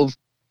whole sort of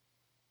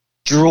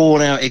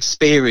drawn-out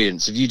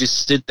experience of you just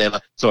stood there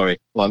like, sorry,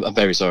 well, I'm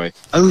very sorry,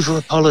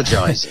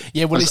 over-apologising.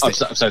 Yeah, well, I'm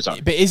so sorry.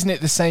 But isn't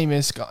it the same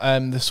as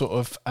the sort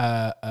of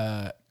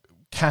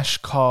cash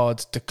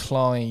card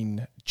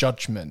decline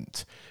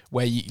judgment,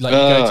 where you go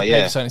to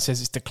pay for something and it says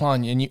it's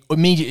declined, and you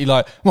immediately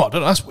like, well, I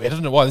don't know, that's weird. I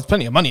don't know why. There's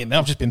plenty of money in there.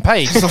 I've just been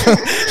paid.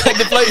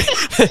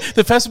 Like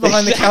the person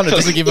behind the counter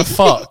doesn't give a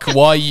fuck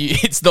why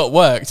it's not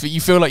worked, but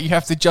you feel like you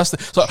have to just.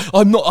 It's like,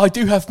 I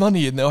do have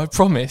money in there. I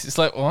promise. It's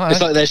like, well,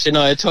 it's like they're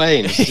Shania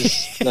Twain.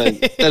 It's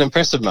just don't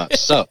impress them much.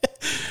 So,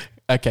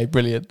 okay,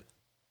 brilliant.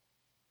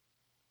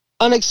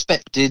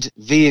 Unexpected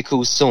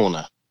vehicle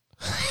sauna.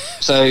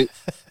 So.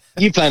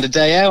 You planned a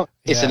day out,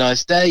 it's a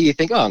nice day, you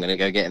think, I'm going to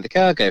go get in the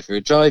car, go for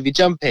a drive, you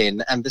jump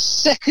in, and the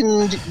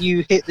second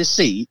you hit the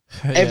seat,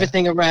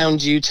 everything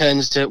around you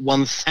turns to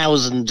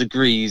 1,000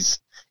 degrees.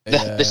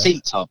 The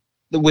seat's hot,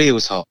 the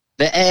wheel's hot,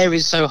 the air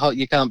is so hot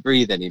you can't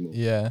breathe anymore.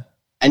 Yeah.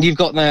 And you've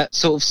got that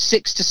sort of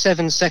 6 to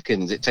 7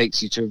 seconds it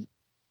takes you to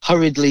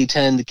hurriedly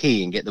turn the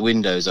key and get the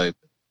windows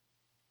open,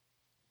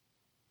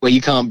 where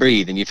you can't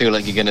breathe and you feel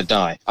like you're going to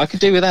die. I could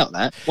do without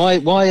that.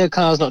 Why are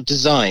cars not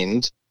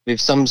designed with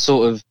some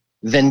sort of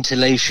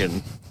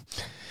ventilation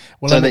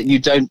that you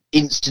don't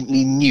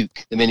instantly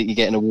nuke the minute you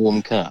get in a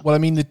warm car? Well, I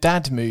mean, the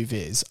dad move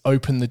is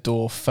open the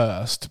door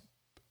first,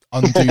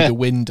 undo the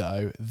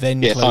window,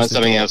 then close find the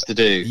something door. Else to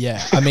do.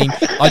 Yeah, I mean,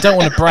 I don't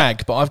want to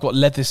brag, but I've got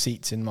leather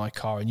seats in my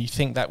car, and you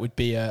think that would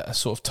be a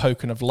sort of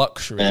token of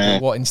luxury.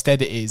 But what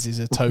instead it is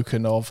a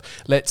token of,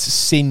 let's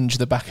singe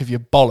the back of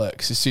your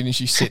bollocks as soon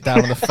as you sit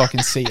down on the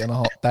fucking seat on a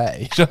hot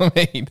day. Do you know what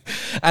I mean?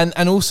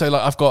 And also,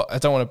 like, I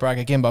don't want to brag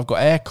again, but I've got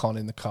aircon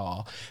in the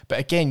car. But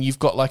again, you've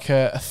got like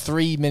a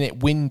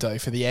 3-minute window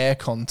for the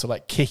aircon to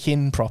like kick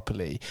in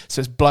properly. So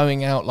it's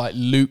blowing out like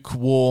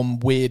lukewarm,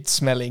 weird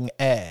smelling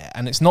air.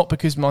 And it's not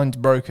because mine's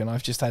broken,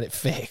 I've just had it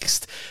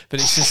fixed. But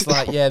it's just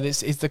like,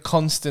 this is the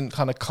constant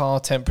kind of car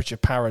temperature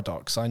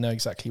paradox. I know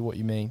exactly what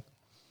you mean.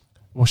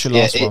 What's your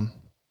last one?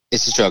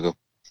 It's a struggle.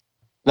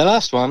 The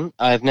last one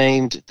I've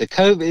named the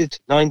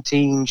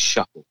COVID-19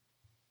 shuffle.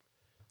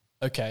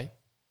 Okay.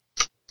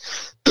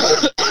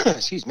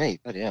 Excuse me,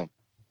 bloody hell.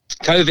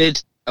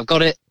 COVID, I've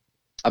got it.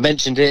 I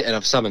mentioned it and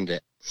I've summoned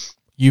it.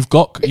 You've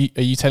got?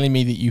 Are you telling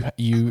me that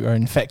you are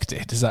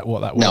infected? Is that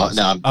what that was?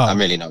 No, I'm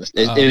really not.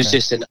 It was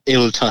just an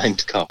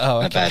ill-timed cough.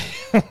 Oh, okay.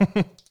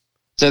 Bad.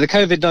 So the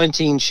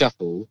COVID-19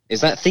 shuffle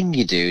is that thing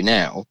you do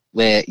now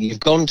where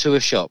you've gone to a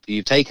shop,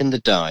 you've taken the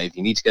dive,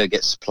 you need to go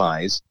get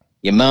supplies,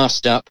 you're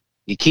masked up,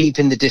 you're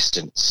keeping the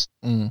distance,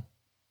 and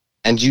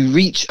you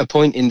reach a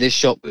point in this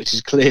shop which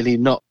is clearly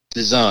not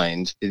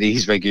designed for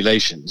these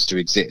regulations to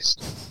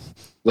exist,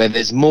 where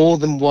there's more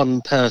than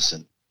one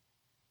person.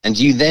 And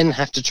you then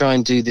have to try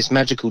and do this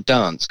magical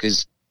dance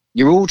because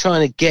you're all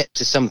trying to get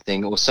to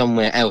something or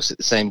somewhere else at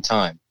the same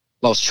time,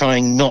 whilst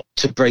trying not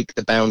to break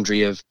the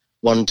boundary of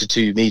 1 to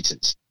 2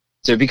 meters.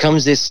 So it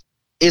becomes this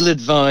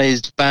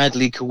ill-advised,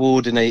 badly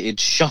coordinated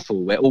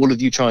shuffle where all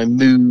of you try and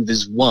move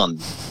as one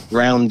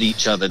round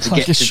each other to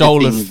like get a to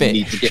shoal the of things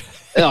you need to get.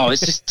 Oh,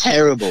 it's just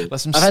terrible. Like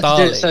some I've had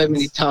to do it starlings. so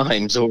many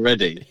times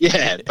already.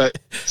 Yeah, but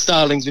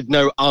starlings with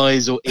no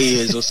eyes or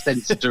ears or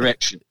sense of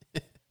direction.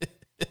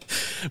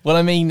 Well,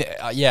 I mean,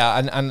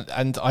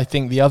 and I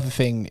think the other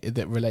thing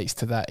that relates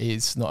to that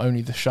is not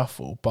only the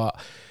shuffle, but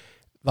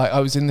like I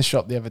was in the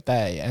shop the other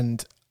day,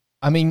 and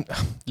I mean,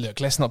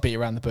 look, let's not beat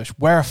around the bush.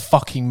 Wear a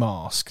fucking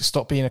mask.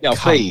 Stop being a cunt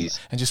please.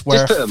 and just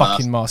wear Just a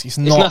fucking mask. It's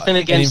not nothing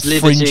an against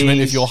infringement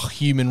liberties. of your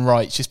human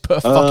rights. Just put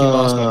a fucking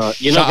mask on.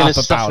 You're Shut not up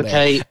gonna about it.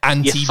 suffocate.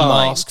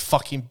 Anti-mask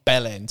fucking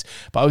bellend.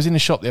 But I was in the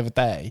shop the other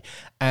day,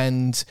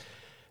 and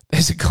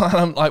there's a guy, and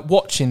I'm like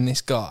watching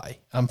this guy.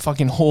 I'm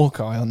fucking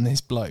Hawkeye on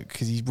this bloke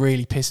because he's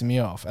really pissing me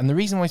off. And the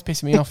reason why he's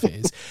pissing me off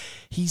is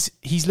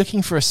he's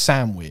looking for a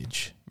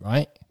sandwich,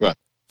 right? Right.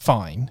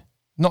 Fine.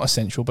 Not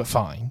essential, but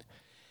fine.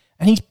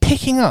 And he's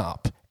picking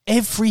up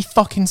every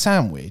fucking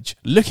sandwich,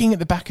 looking at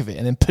the back of it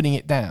and then putting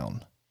it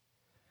down.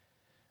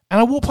 And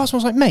I walked past him, I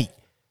was like, mate,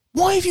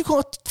 why have you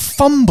got to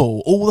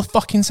fumble all the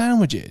fucking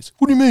sandwiches?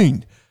 What do you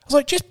mean? I was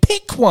like, just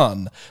pick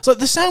one. It's like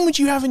the sandwich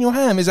you have in your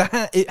hand is a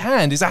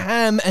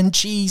ham and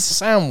cheese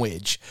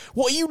sandwich.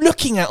 What are you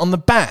looking at on the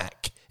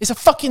back? It's a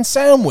fucking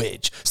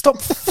sandwich.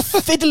 Stop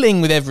fiddling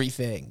with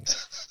everything.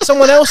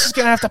 Someone else is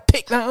going to have to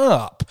pick that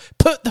up.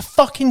 Put the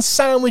fucking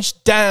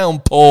sandwich down,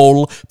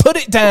 Paul. Put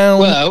it down.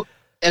 Well,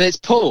 and it's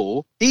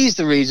Paul. He's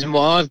the reason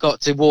why I've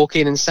got to walk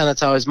in and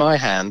sanitize my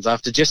hands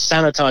after just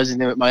sanitizing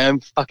them at my own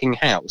fucking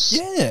house.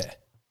 Yeah.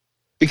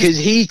 Because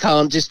he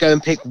can't just go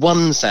and pick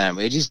one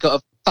sandwich. He's got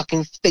to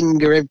fucking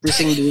finger every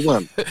single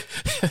one.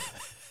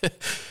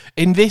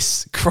 In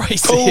this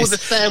crisis, Pull the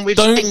sandwich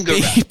finger up.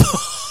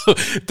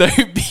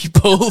 Don't be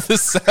pull the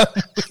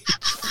sandwich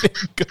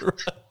finger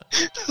up.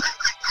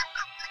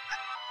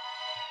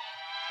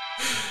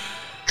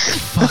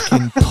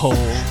 Fucking Paul.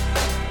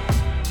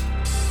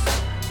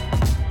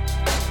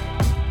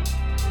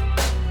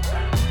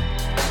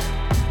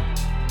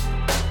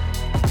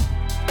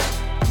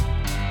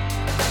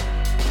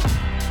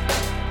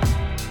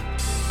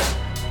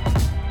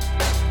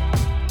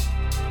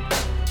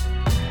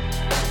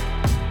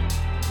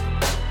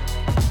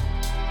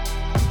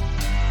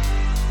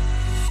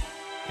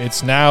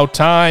 It's now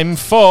time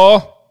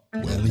for...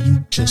 Well, are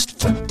you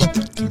just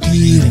fucking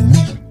kidding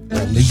me?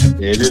 Well, are you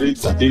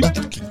just fucking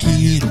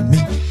kidding me?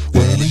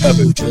 Well, are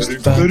you just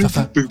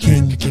fucking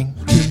killing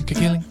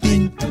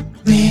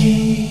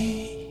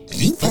me? Are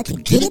you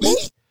fucking kidding me?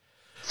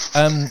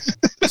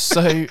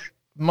 So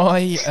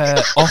my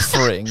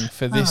offering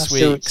for this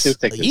week's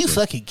Are you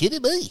fucking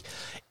kidding me?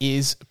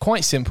 is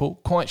quite simple,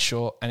 quite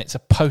short, and it's a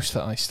post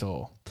that I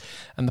store.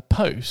 And the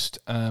post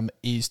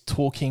is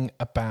talking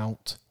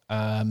about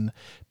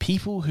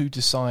people who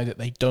decide that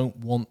they don't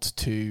want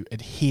to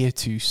adhere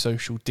to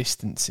social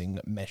distancing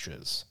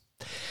measures.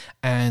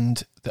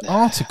 And the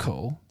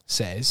article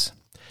says,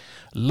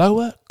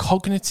 lower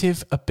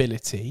cognitive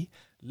ability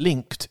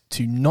linked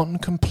to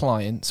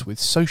non-compliance with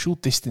social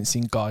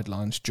distancing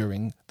guidelines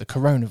during the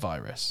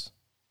coronavirus.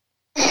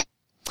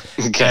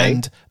 Okay.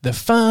 And the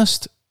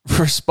first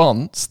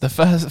response, the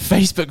first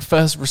Facebook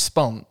first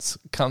response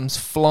comes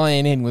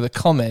flying in with a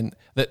comment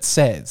that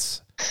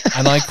says,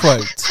 and I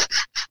quote,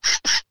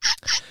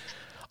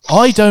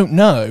 I don't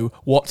know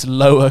what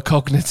lower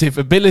cognitive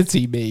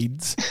ability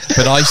means,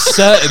 but I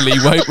certainly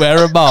won't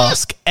wear a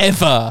mask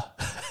ever.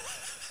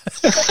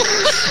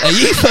 Are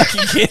you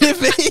fucking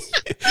kidding me?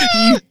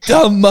 You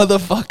dumb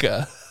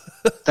motherfucker.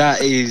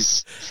 That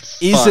is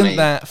Isn't funny.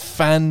 that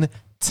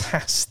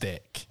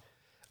fantastic?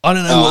 I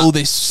don't know what all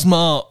this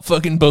smart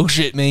fucking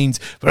bullshit means,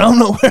 but I'm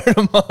not wearing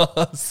a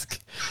mask.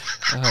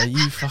 Are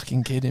you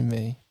fucking kidding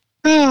me?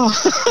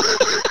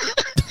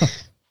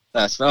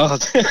 That's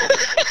hard.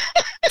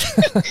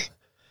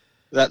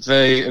 That's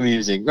very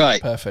amusing. Right.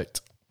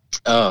 Perfect.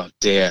 Oh,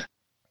 dear.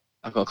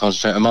 I've got to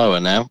concentrate on my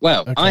one now.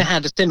 Well, Okay. I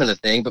had a similar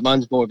thing, but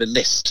mine's more of a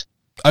list.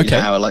 Okay. You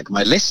know how I like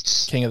my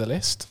lists? King of the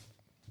list.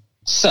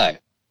 So,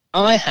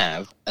 I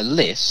have a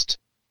list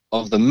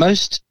of the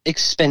most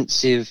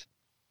expensive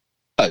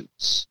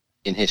boats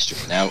in history.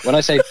 Now, when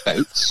I say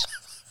boats,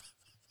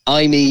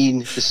 I mean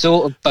the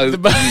sort of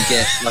boat that you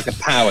get like a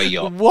power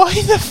yacht. Why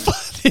the fuck?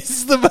 This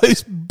is the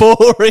most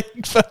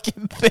boring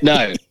fucking thing.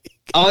 No,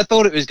 I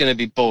thought it was going to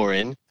be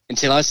boring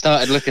until I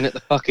started looking at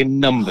the fucking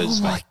numbers.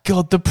 Oh my mate.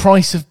 god, the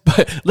price of...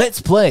 Let's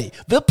play.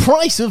 The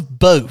price of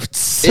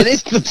boats. It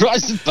is the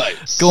price of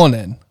boats. Go on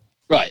then.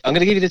 Right, I'm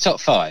going to give you the top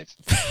 5.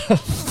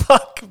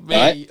 Fuck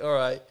me. All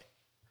right.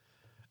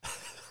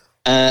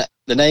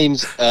 The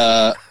names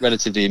are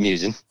relatively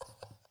amusing.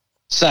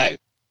 So,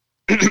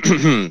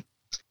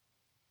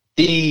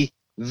 the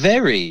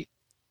very,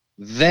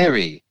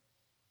 very,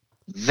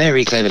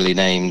 very cleverly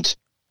named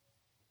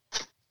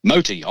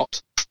motor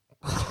yacht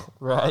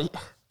Right.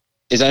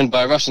 is owned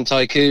by a Russian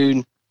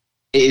tycoon.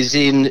 It is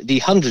in the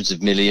hundreds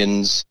of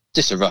millions.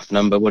 Just a rough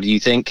number. What do you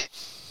think?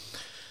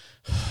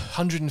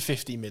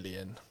 150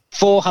 million.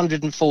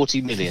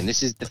 440 million.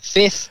 This is the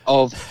 5th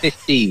of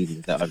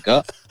 15 that I've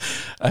got.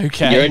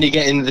 Okay. You're only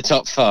getting the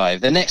top 5.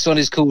 The next one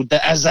is called the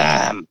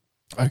Azam.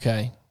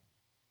 Okay.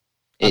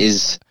 It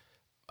is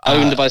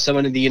owned by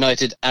someone in the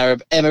United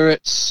Arab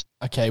Emirates.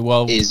 Okay,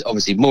 well... It is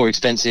obviously more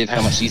expensive.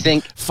 How much do you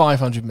think?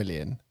 500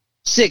 million.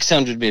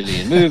 600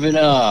 million. Moving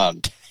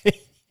on.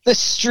 The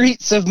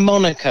Streets of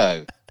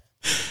Monaco.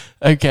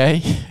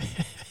 Okay.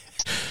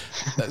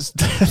 That's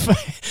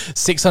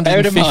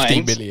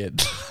 650 million.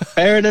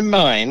 Bearing in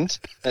mind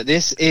that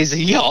this is a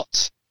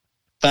yacht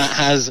that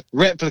has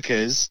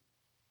replicas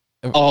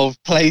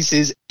of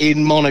places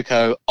in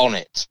Monaco on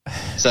it.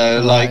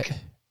 So, like Right.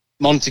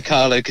 Monte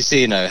Carlo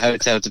Casino,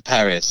 Hotel de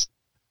Paris,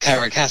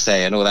 Caracase,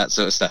 and all that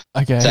sort of stuff.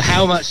 Okay. So,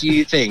 how much do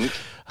you think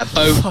a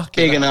boat Fucking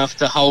big hell. enough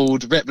to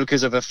hold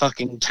replicas of a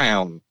fucking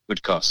town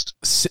would cost?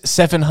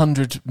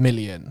 700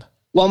 million.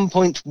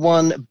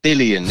 1.1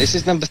 billion. This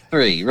is number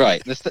 3.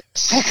 Right. The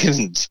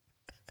second.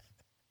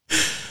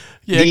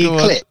 Yeah, The go on.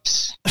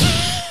 Eclipse.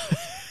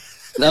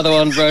 Another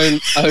one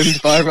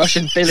owned by a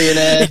Russian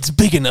billionaire. It's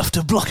big enough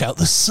to block out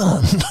the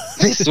sun.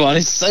 This one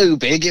is so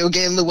big it'll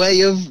get in the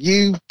way of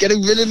you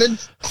getting rid of it.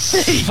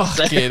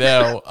 Fucking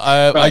hell.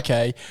 Right.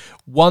 Okay.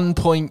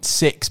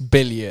 1.6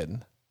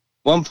 billion.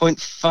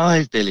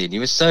 1.5 billion.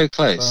 You were so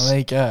close. Well, there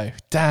you go.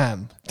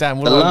 Damn. What The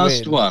did I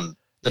last win? one.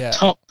 The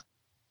top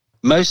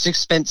most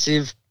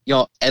expensive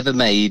yacht ever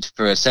made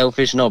for a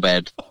selfish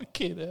knobhead.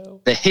 Fucking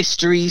hell. The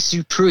History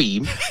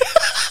Supreme.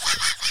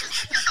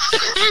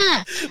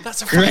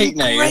 That's a Great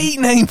name. Great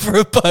name for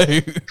a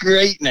boat.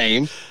 Great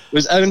name.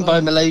 Was owned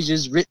by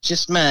Malaysia's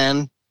richest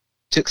man.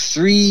 Took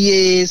 3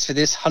 years for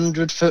this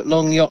 100-foot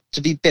long yacht to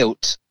be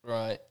built.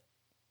 Right.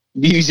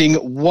 Using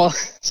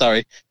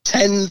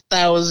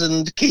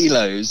 10,000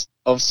 kilos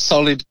of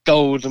solid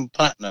gold and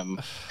platinum.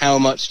 How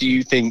much do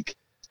you think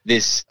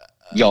this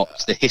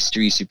yacht, the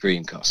History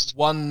Supreme, cost?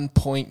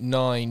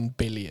 1.9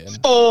 billion.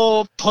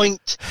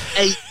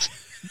 $4.8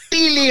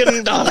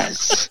 billion.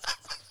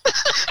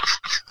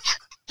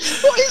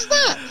 What is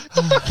that?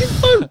 A fucking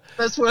boat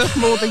that's worth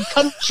more than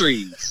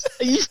countries.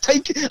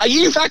 Are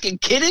you fucking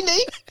kidding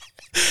me?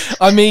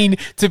 I mean,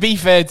 to be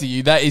fair to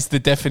you, that is the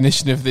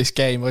definition of this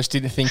game. I just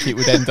didn't think it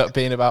would end up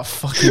being about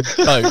fucking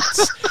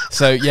boats.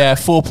 So, yeah,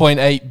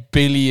 $4.8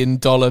 billion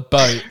boat.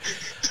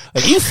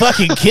 Are you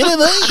fucking kidding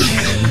me?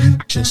 You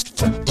just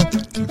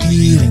fucking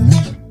kidding me.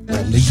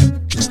 Well, you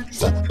just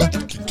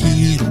fucking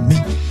kidding me.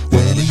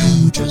 Well,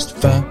 you just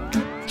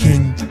fucking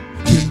kidding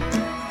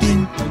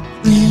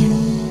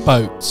me.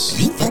 Boats.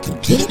 You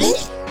fucking kidding me?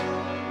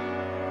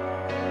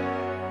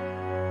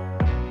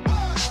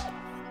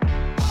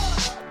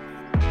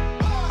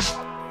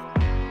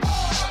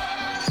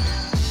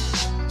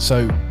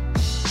 So,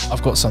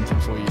 I've got something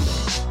for you, Lee.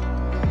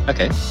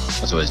 Okay,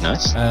 that's always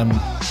nice.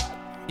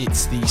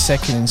 It's the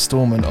second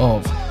instalment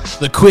of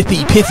the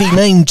Quippy Pithy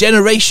Main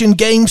Generation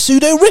Game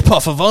pseudo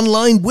ripoff of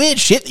online weird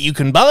shit that you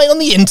can buy on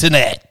the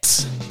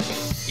internet.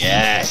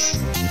 Yes.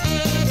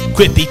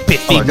 Quippy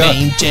Pithy Oh my God.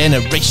 Main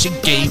Generation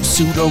Game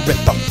pseudo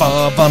ripoff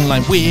of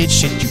online weird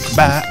shit you can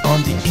buy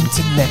on the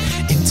internet.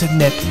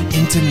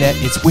 Internet.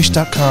 It's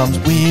wish.com's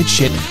weird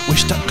shit.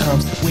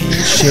 Wish.com's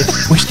weird shit.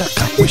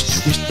 Wish.com.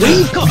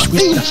 We've got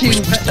theme tunes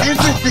for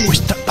everything.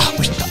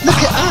 Look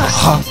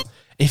at us.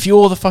 If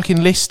you're the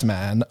fucking list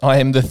man, I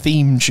am the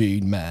theme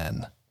tune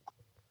man.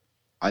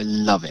 I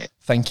love it.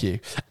 Thank you.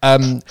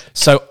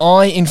 So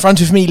I, in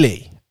front of me,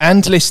 Lee,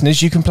 and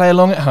listeners, you can play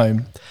along at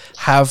home,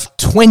 have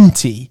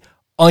 20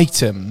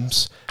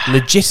 items,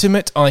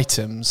 legitimate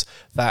items,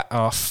 that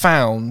are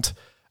found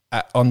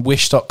on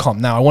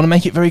wish.com. Now, I want to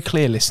make it very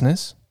clear,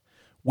 listeners,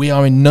 we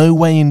are in no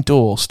way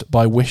endorsed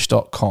by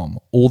wish.com,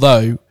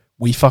 although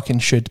we fucking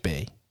should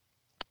be.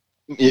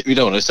 You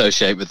don't want to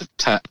associate with the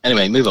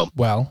Anyway, move on.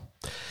 Well,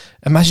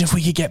 imagine if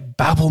we could get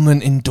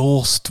Babblement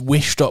endorsed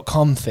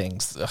wish.com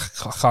things. Ugh,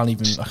 I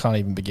can't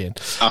even begin.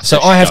 So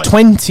I have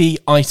 20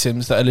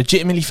 items that are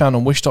legitimately found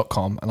on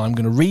wish.com, and I'm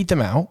going to read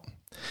them out,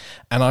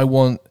 and I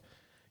want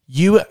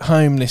you at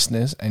home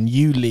listeners and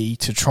you, Lee,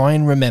 to try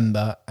and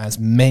remember as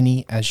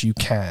many as you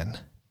can.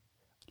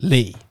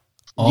 Lee,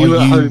 are you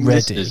at home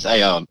ready? Listeners,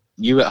 hey, aren't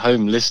you at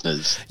home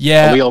listeners?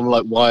 Yeah. Are we on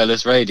like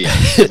wireless radio?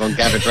 Everyone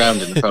gathered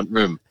round in the front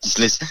room. Just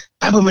listen.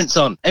 Babblement's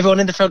on.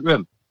 Everyone in the front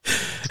room.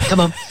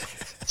 Come on.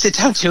 Sit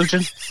down,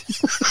 children.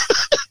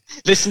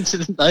 Listen to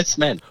the nice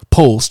men.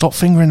 Paul, stop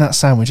fingering that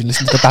sandwich and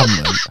listen to the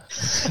Babblement.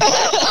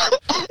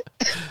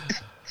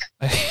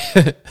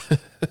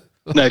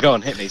 No, go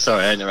on, hit me.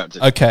 Sorry, I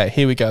interrupted. Okay,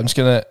 here we go. I'm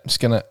just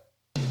gonna.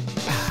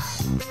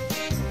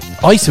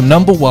 Item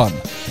number 1.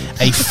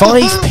 A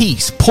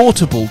 5-piece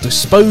portable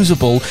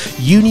disposable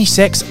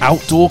unisex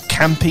outdoor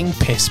camping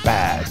piss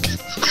bag.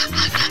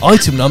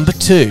 Item number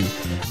 2.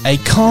 A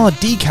car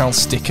decal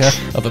sticker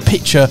of a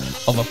picture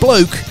of a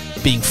bloke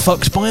being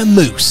fucked by a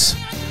moose.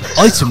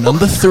 Item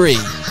number 3.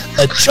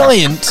 A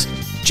giant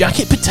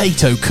jacket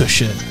potato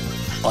cushion.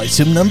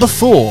 Item number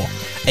 4.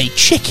 A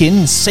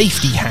chicken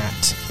safety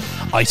hat.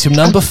 Item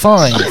number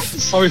 5.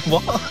 Sorry,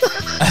 what?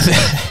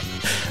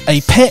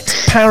 A pet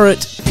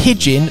parrot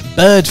pigeon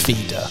bird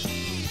feeder.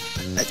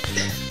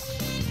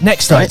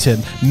 Next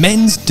item,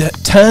 men's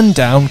turn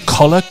down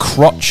collar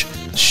crotch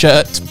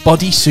shirt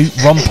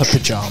bodysuit romper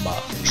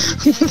pajama.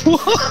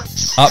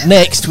 What? Up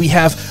next we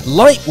have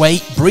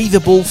lightweight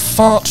breathable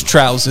fart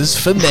trousers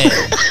for men.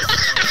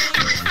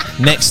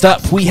 Next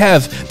up we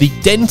have the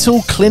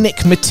dental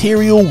clinic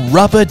material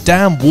rubber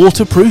dam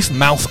waterproof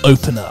mouth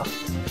opener.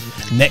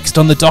 Next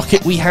on the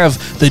docket we have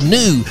the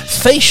new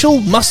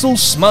facial muscle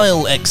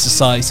smile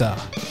exerciser.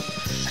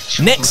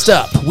 Next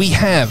up we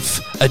have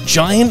a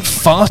giant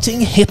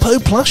farting hippo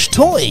plush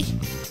toy.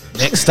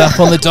 Next up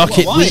on the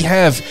docket we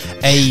have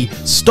a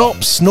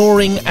stop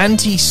snoring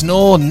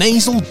anti-snore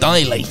nasal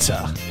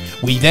dilator.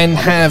 We then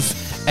have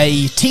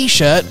a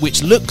t-shirt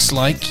which looks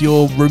like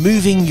you're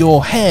removing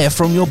your hair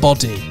from your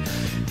body.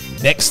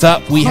 Next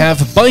up we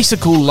have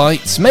bicycle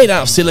lights made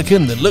out of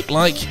silicone that look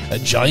like a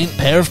giant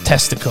pair of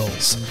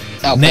testicles.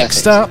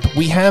 Next up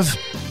we have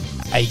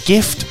a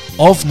gift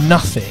of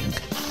nothing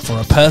for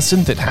a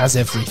person that has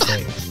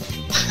everything.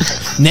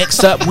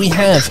 Next up we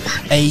have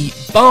a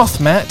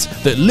bath mat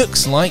that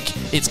looks like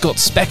it's got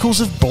speckles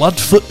of blood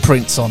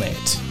footprints on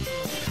it.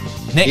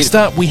 Next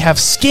up we have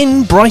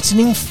skin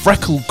brightening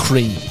freckle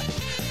cream.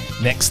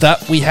 Next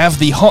up, we have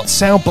the Hot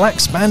Sale Black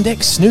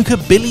Spandex Snooker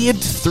Billiard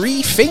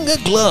 3-finger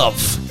glove.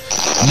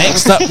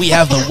 Next up, we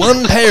have the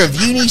one pair of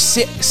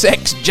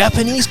unisex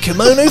Japanese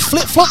kimono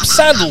flip-flop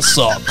sandal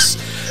socks.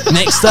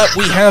 Next up,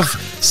 we have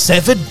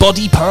severed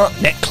body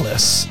part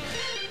necklace.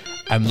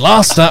 And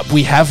last up,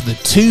 we have the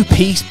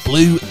 2-piece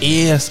blue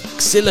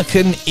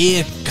silicone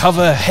ear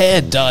cover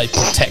hair dye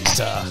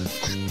protector.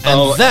 And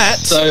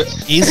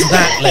is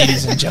that,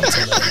 ladies and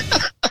gentlemen.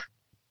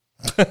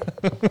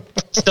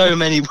 So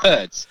many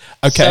words.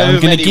 Okay, So I'm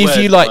going to many give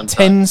you words like at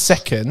 10 one time.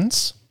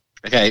 seconds.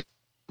 Okay,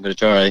 I'm going to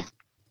try.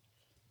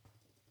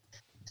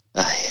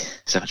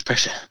 So much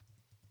pressure.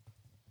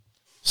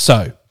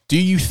 So, do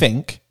you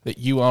think that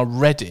you are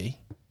ready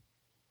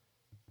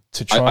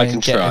to try I and can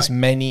get try. as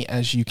many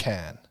as you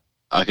can?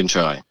 I can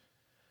try.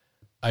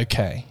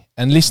 Okay.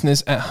 And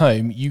listeners at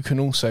home, you can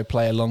also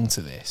play along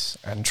to this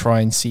and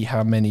try and see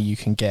how many you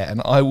can get.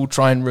 And I will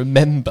try and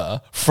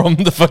remember from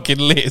the fucking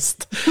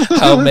list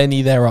how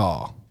many there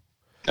are.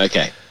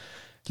 Okay,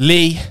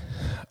 Lee,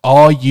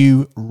 are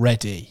you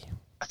ready?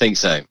 I think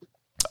so.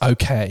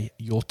 Okay,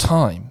 your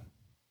time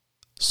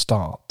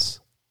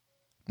starts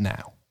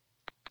now.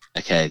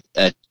 Okay,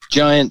 a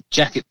giant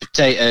jacket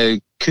potato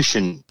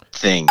cushion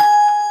thing.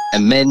 A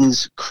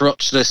men's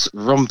crotchless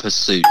romper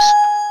suit.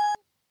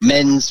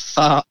 Men's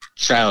fart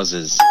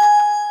trousers.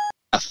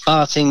 A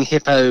farting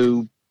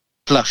hippo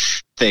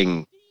plush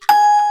thing.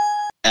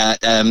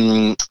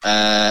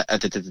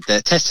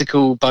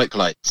 Testicle bike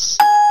lights.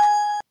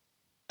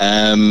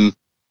 What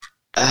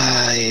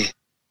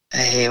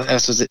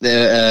else was it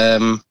there?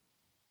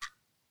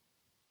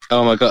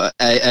 Oh my god,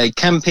 a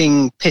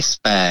camping piss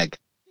bag.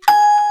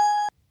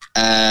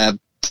 Oh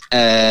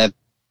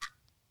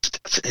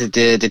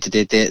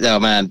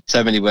man,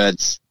 so many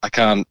words. I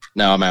can't.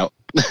 No, I'm out.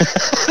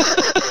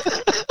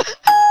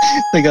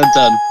 I think I'm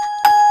done.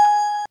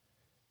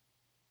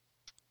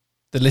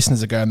 The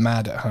listeners are going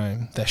mad at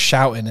home. They're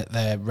shouting at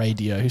their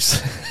radios.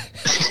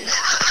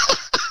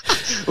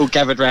 All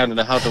gathered round in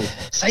a huddle.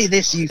 Say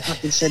this, you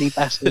fucking silly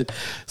bastard.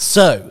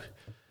 So,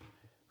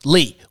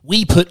 Lee,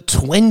 we put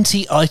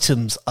 20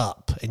 items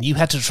up, and you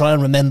had to try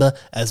and remember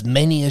as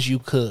many as you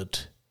could.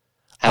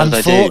 How did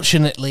I do?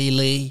 Unfortunately,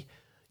 Lee,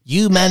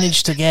 you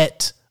managed to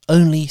get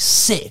only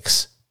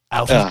 6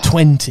 out of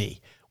 20,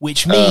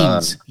 which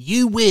means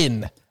you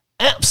win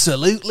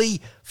absolutely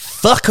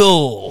fuck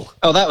all.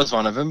 Oh, that was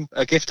one of them.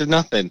 A gift of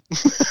nothing.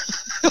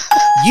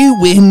 You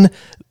win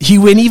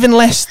even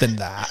less than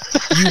that.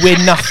 You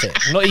win nothing.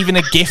 Not even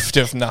a gift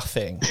of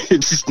nothing.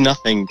 It's just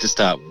nothing to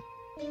start with.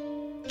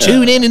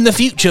 Tune in the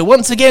future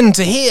once again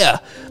to hear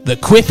the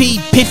quippy,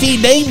 piffy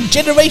name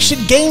generation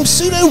game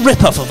pseudo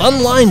ripoff of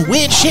online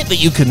weird shit that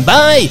you can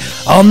buy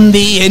on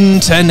the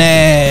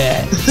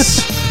internet.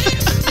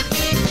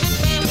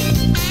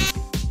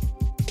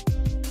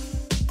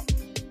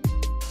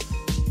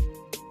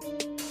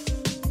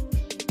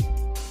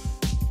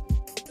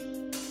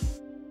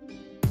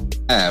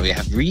 We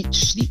have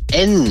reached the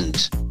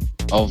end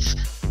of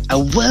a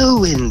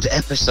whirlwind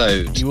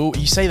episode. You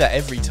say that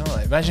every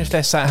time. Imagine if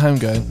they're sat at home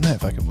going, no, it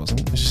fucking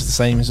wasn't. It's just the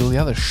same as all the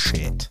other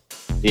shit.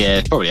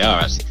 Yeah, probably are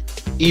actually.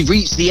 You've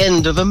reached the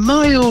end of a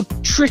mild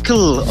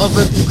trickle of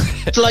a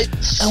like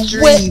A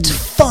wet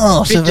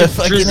fart of a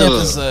fucking drizzle.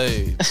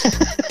 episode.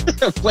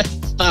 A wet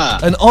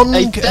fart. An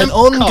damp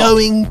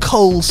ongoing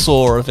coal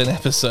sore of an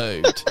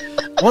episode.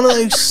 One of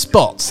those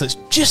spots that's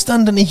just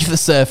underneath the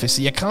surface,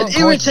 so you can't An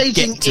quite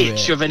irritating get to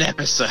itch it. of an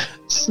episode.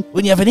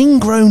 When you have an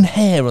ingrown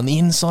hair on the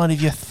inside of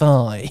your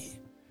thigh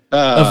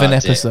of an dear.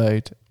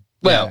 episode.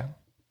 Well,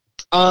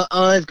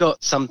 I've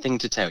got something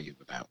to tell you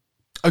about.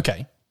 Yeah.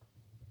 Okay.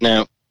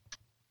 Now,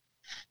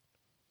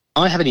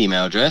 I have an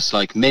email address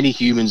like many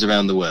humans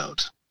around the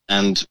world.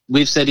 And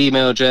with said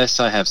email address,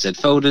 I have said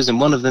folders, and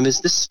one of them is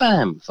the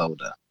spam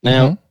folder.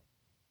 Now,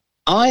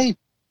 I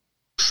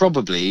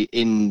probably,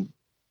 in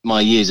my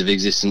years of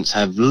existence,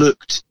 have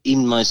looked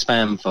in my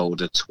spam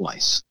folder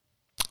twice.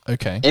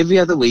 Okay. Every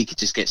other week, it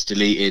just gets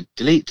deleted.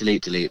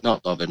 Delete.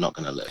 Not bothered, not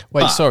going to look.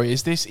 Wait, But sorry,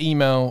 is this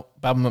email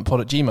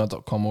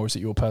babblementpod@gmail.com or is it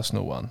your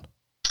personal one?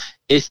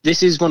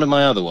 this is one of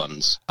my other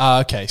ones.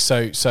 Okay,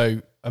 so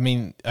I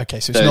mean, okay,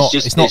 so So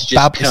it's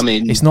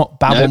not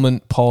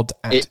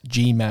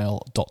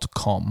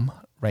babblementpod@gmail.com.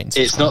 Rate and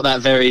It's not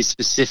that very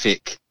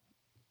specific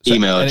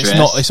email and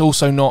address. it's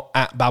also not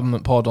at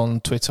babblementpod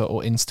on Twitter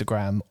or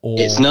Instagram or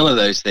It's none of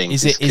those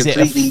things. Is It's it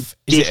completely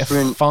a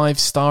different.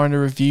 5-star and a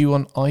review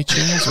on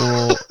iTunes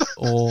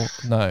or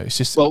no? It's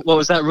just What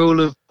was that rule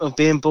of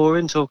being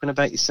boring, talking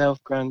about yourself,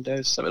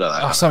 grandos, something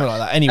like that? something like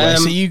that. Anyway,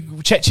 so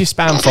you checked your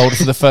spam folder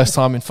for the first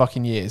time in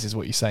fucking years, is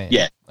what you're saying?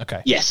 Yeah.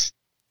 Okay. Yes.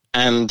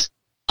 And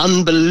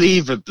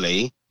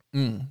unbelievably,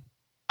 I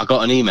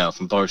got an email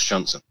from Boris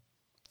Johnson.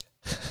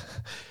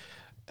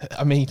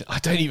 I mean, I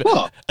don't even.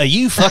 What? Are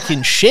you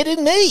fucking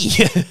shitting me?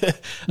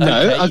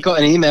 No, Okay. I got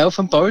an email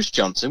from Boris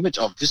Johnson, which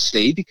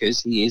obviously,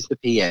 because he is the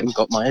PM,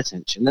 got my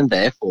attention, and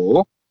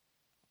therefore,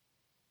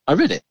 I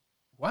read it.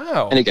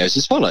 Wow. And it goes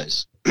as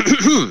follows.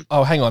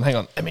 Oh, hang on.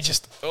 Let me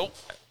just.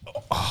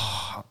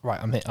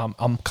 Right,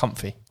 I'm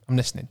comfy. I'm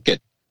listening.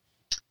 Good.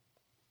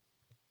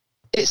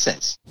 It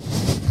says,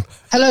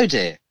 "Hello,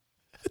 dear.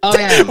 I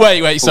am."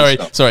 Wait. Sorry.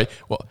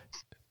 What?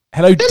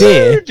 Hello, Hello,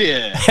 dear.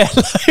 dear.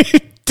 Hello,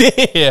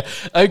 dear.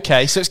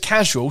 Okay, so it's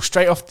casual,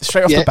 straight off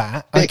the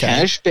bat. Bit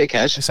Okay. of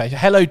cash. Say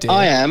hello, dear.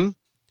 I am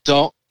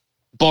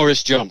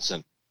Boris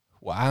Johnson.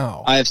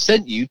 Wow. I have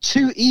sent you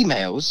 2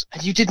 emails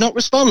and you did not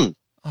respond.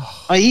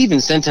 Oh. I even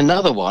sent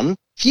another one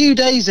a few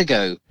days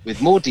ago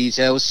with more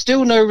details.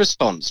 Still no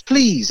response.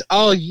 Please,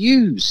 are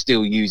you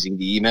still using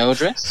the email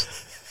address?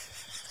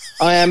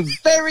 I am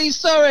very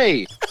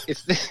sorry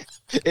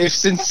if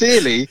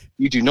sincerely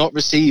you do not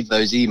receive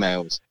those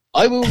emails.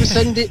 I will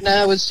send it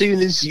now as soon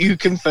as you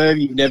confirm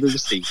you never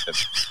received them.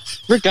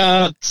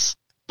 Regards,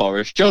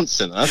 Boris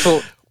Johnson. I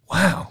thought,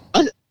 Wow.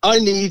 I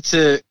need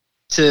to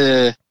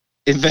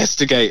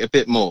investigate a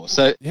bit more.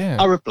 So Yeah.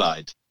 I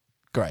replied,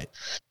 Great.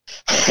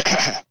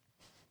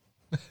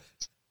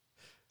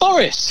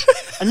 Boris,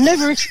 I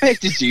never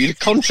expected you to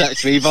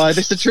contact me via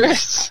this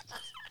address.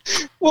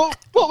 What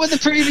were the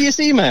previous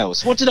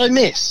emails? What did I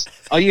miss?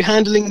 Are you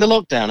handling the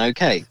lockdown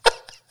okay?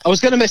 I was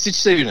going to message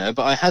sooner,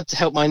 but I had to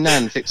help my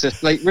nan fix her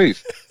slate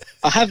roof.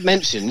 I have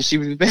mentioned she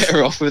would be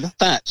better off with a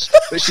thatch,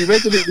 but she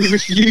resolutely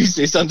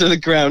refuses under the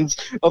grounds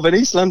of an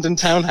East London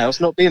townhouse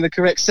not being the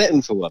correct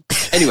setting for one.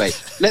 Anyway,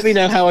 let me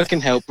know how I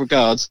can help.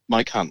 Regards,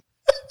 Mike Hunt.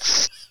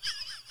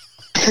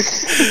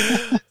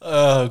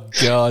 Oh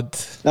God.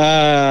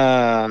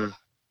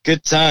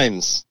 Good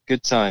times.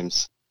 Good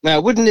times. Now,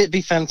 wouldn't it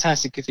be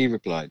fantastic if he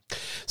replied?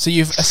 So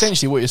you've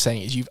essentially what you're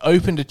saying is you've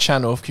opened a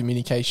channel of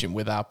communication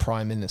with our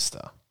Prime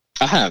Minister.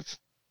 I have.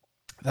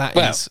 That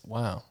Well, is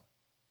wow.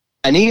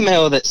 An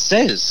email that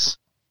says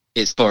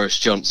it's Boris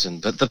Johnson,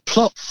 but the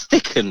plot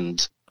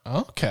thickened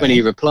Okay. when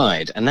he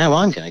replied, and now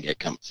I'm going to get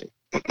comfy.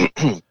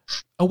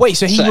 Oh wait,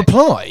 so he So-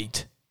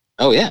 replied.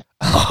 Oh, yeah.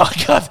 Oh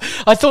God!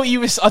 I thought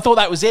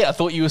that was it. I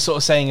thought you were sort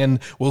of saying, "And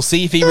we'll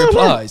see if he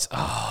replies."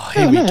 Oh,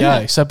 here we no, go.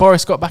 no. So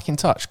Boris got back in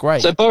touch.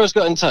 Great. So Boris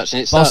got in touch,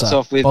 and it starts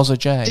off with, Bozza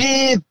J.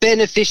 "Dear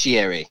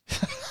beneficiary,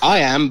 I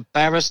am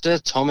Barrister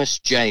Thomas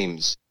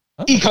James,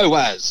 Oh.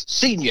 ECOWAS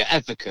senior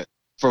advocate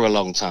for a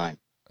long time.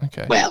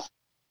 Okay. Well,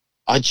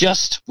 I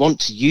just want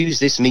to use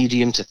this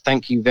medium to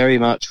thank you very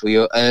much for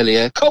your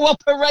earlier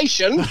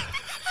cooperation.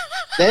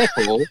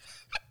 Therefore,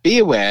 be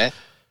aware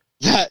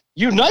that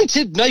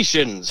United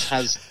Nations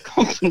has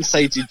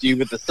compensated you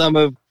with the sum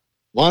of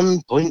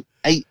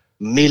 $1.8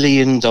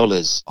 million,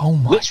 Oh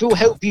my. which will God.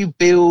 help you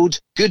build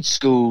good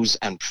schools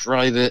and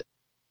private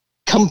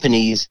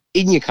companies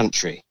in your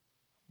country."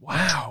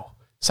 Wow.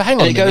 So hang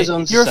on. And it a goes minute.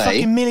 on to You're a say-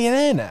 fucking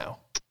millionaire now.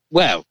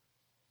 Well,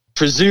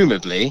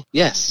 presumably,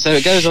 yes. So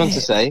it goes on to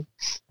Shit. say,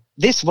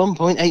 this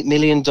 $1.8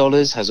 million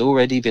has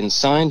already been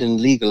signed and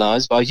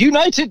legalized by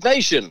United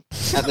Nations.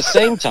 At the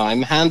same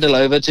time, handle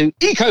over to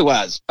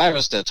ECOWAS,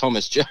 Barrister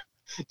Thomas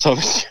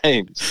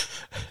James,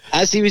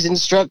 as he was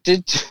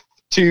instructed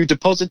to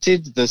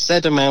deposited the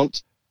said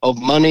amount of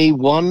money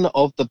one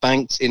of the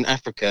banks in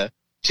Africa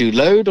to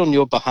load on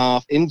your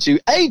behalf into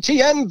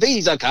ATM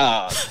Visa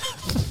card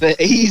for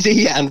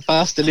easy and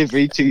fast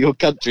delivery to your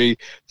country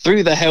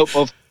through the help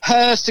of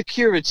Her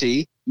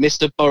Security,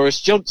 Mr.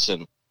 Boris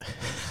Johnson.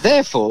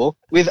 Therefore,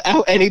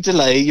 without any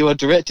delay, you are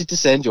directed to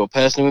send your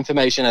personal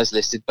information as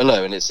listed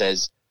below. And it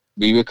says,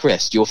 we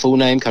request your full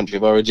name, country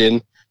of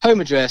origin,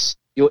 home address,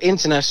 your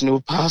international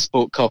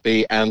passport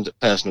copy, and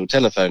personal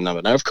telephone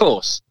number. Now, of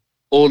course,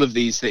 all of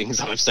these things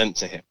I've sent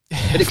to him.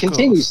 But it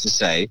continues to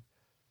say,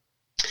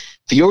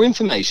 for your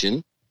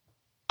information,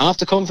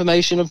 after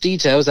confirmation of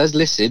details as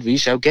listed, we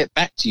shall get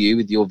back to you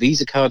with your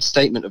Visa card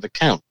statement of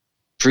account,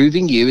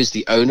 proving you as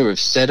the owner of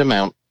said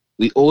amount.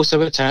 We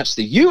also attach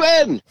the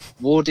UN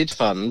warded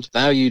fund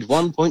valued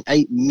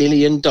 $1.8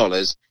 million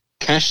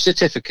cash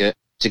certificate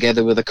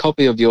together with a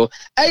copy of your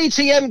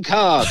ATM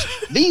card.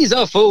 These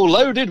are full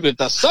loaded with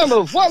the sum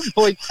of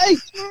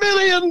 $1.8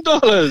 million.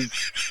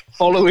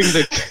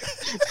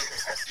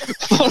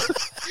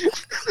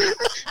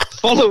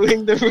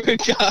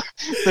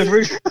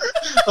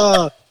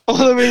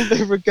 Following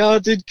the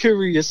regarded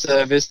courier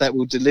service that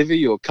will deliver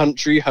your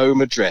country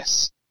home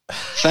address.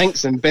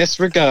 Thanks and best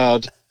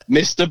regard,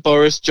 Mr.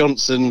 Boris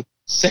Johnson,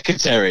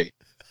 Secretary.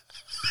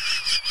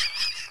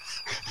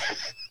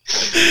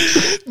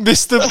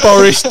 Mr.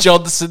 Boris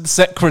Johnson,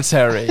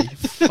 Secretary.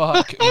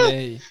 Fuck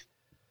me.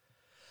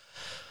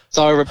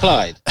 So I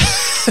replied,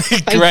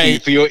 thank you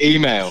Great. for your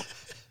email.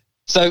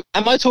 So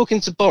am I talking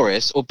to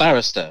Boris or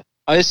Barrister?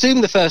 I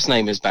assume the first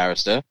name is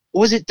Barrister,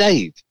 or is it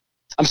Dave?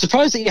 I'm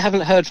surprised that you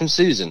haven't heard from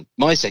Susan,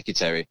 my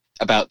secretary,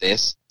 about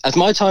this, as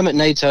my time at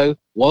NATO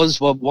was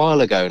a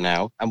while ago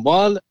now, and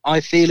while I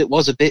feel it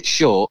was a bit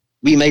short,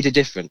 we made a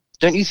difference.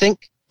 Don't you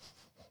think?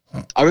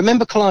 I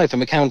remember Clive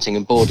from Accounting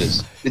and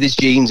Borders, with his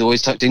jeans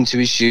always tucked into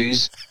his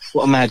shoes.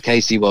 What a mad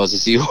case he was,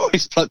 as he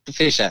always plucked the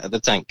fish out of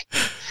the tank.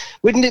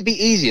 Wouldn't it be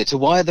easier to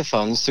wire the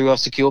funds through our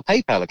secure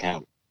PayPal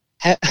account?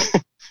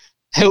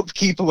 Help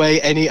keep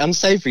away any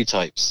unsavory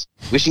types.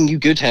 Wishing you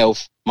good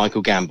health,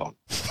 Michael Gambon.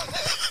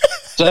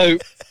 So,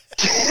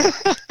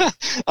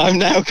 I'm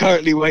now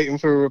currently waiting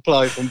for a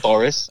reply from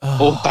Boris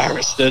or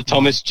Barrister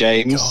Thomas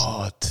James.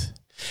 God.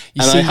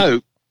 You And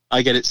see, I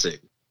I get it soon.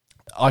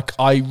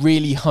 I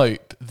really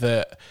hope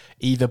that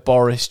either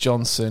Boris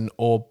Johnson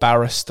or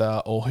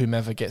Barrister or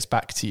whomever gets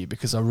back to you,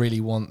 because I really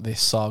want this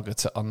saga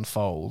to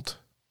unfold.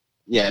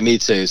 Yeah, me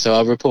too. So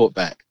I'll report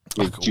back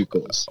with due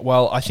course.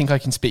 Well, I think I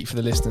can speak for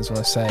the listeners when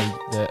I say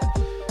that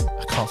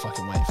I can't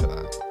fucking wait for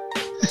that.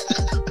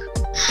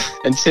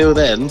 Until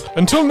then,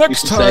 until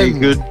next time, say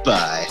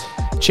goodbye.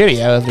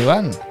 Cheerio,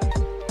 everyone.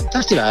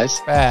 Touch your eyes.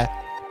 Bye.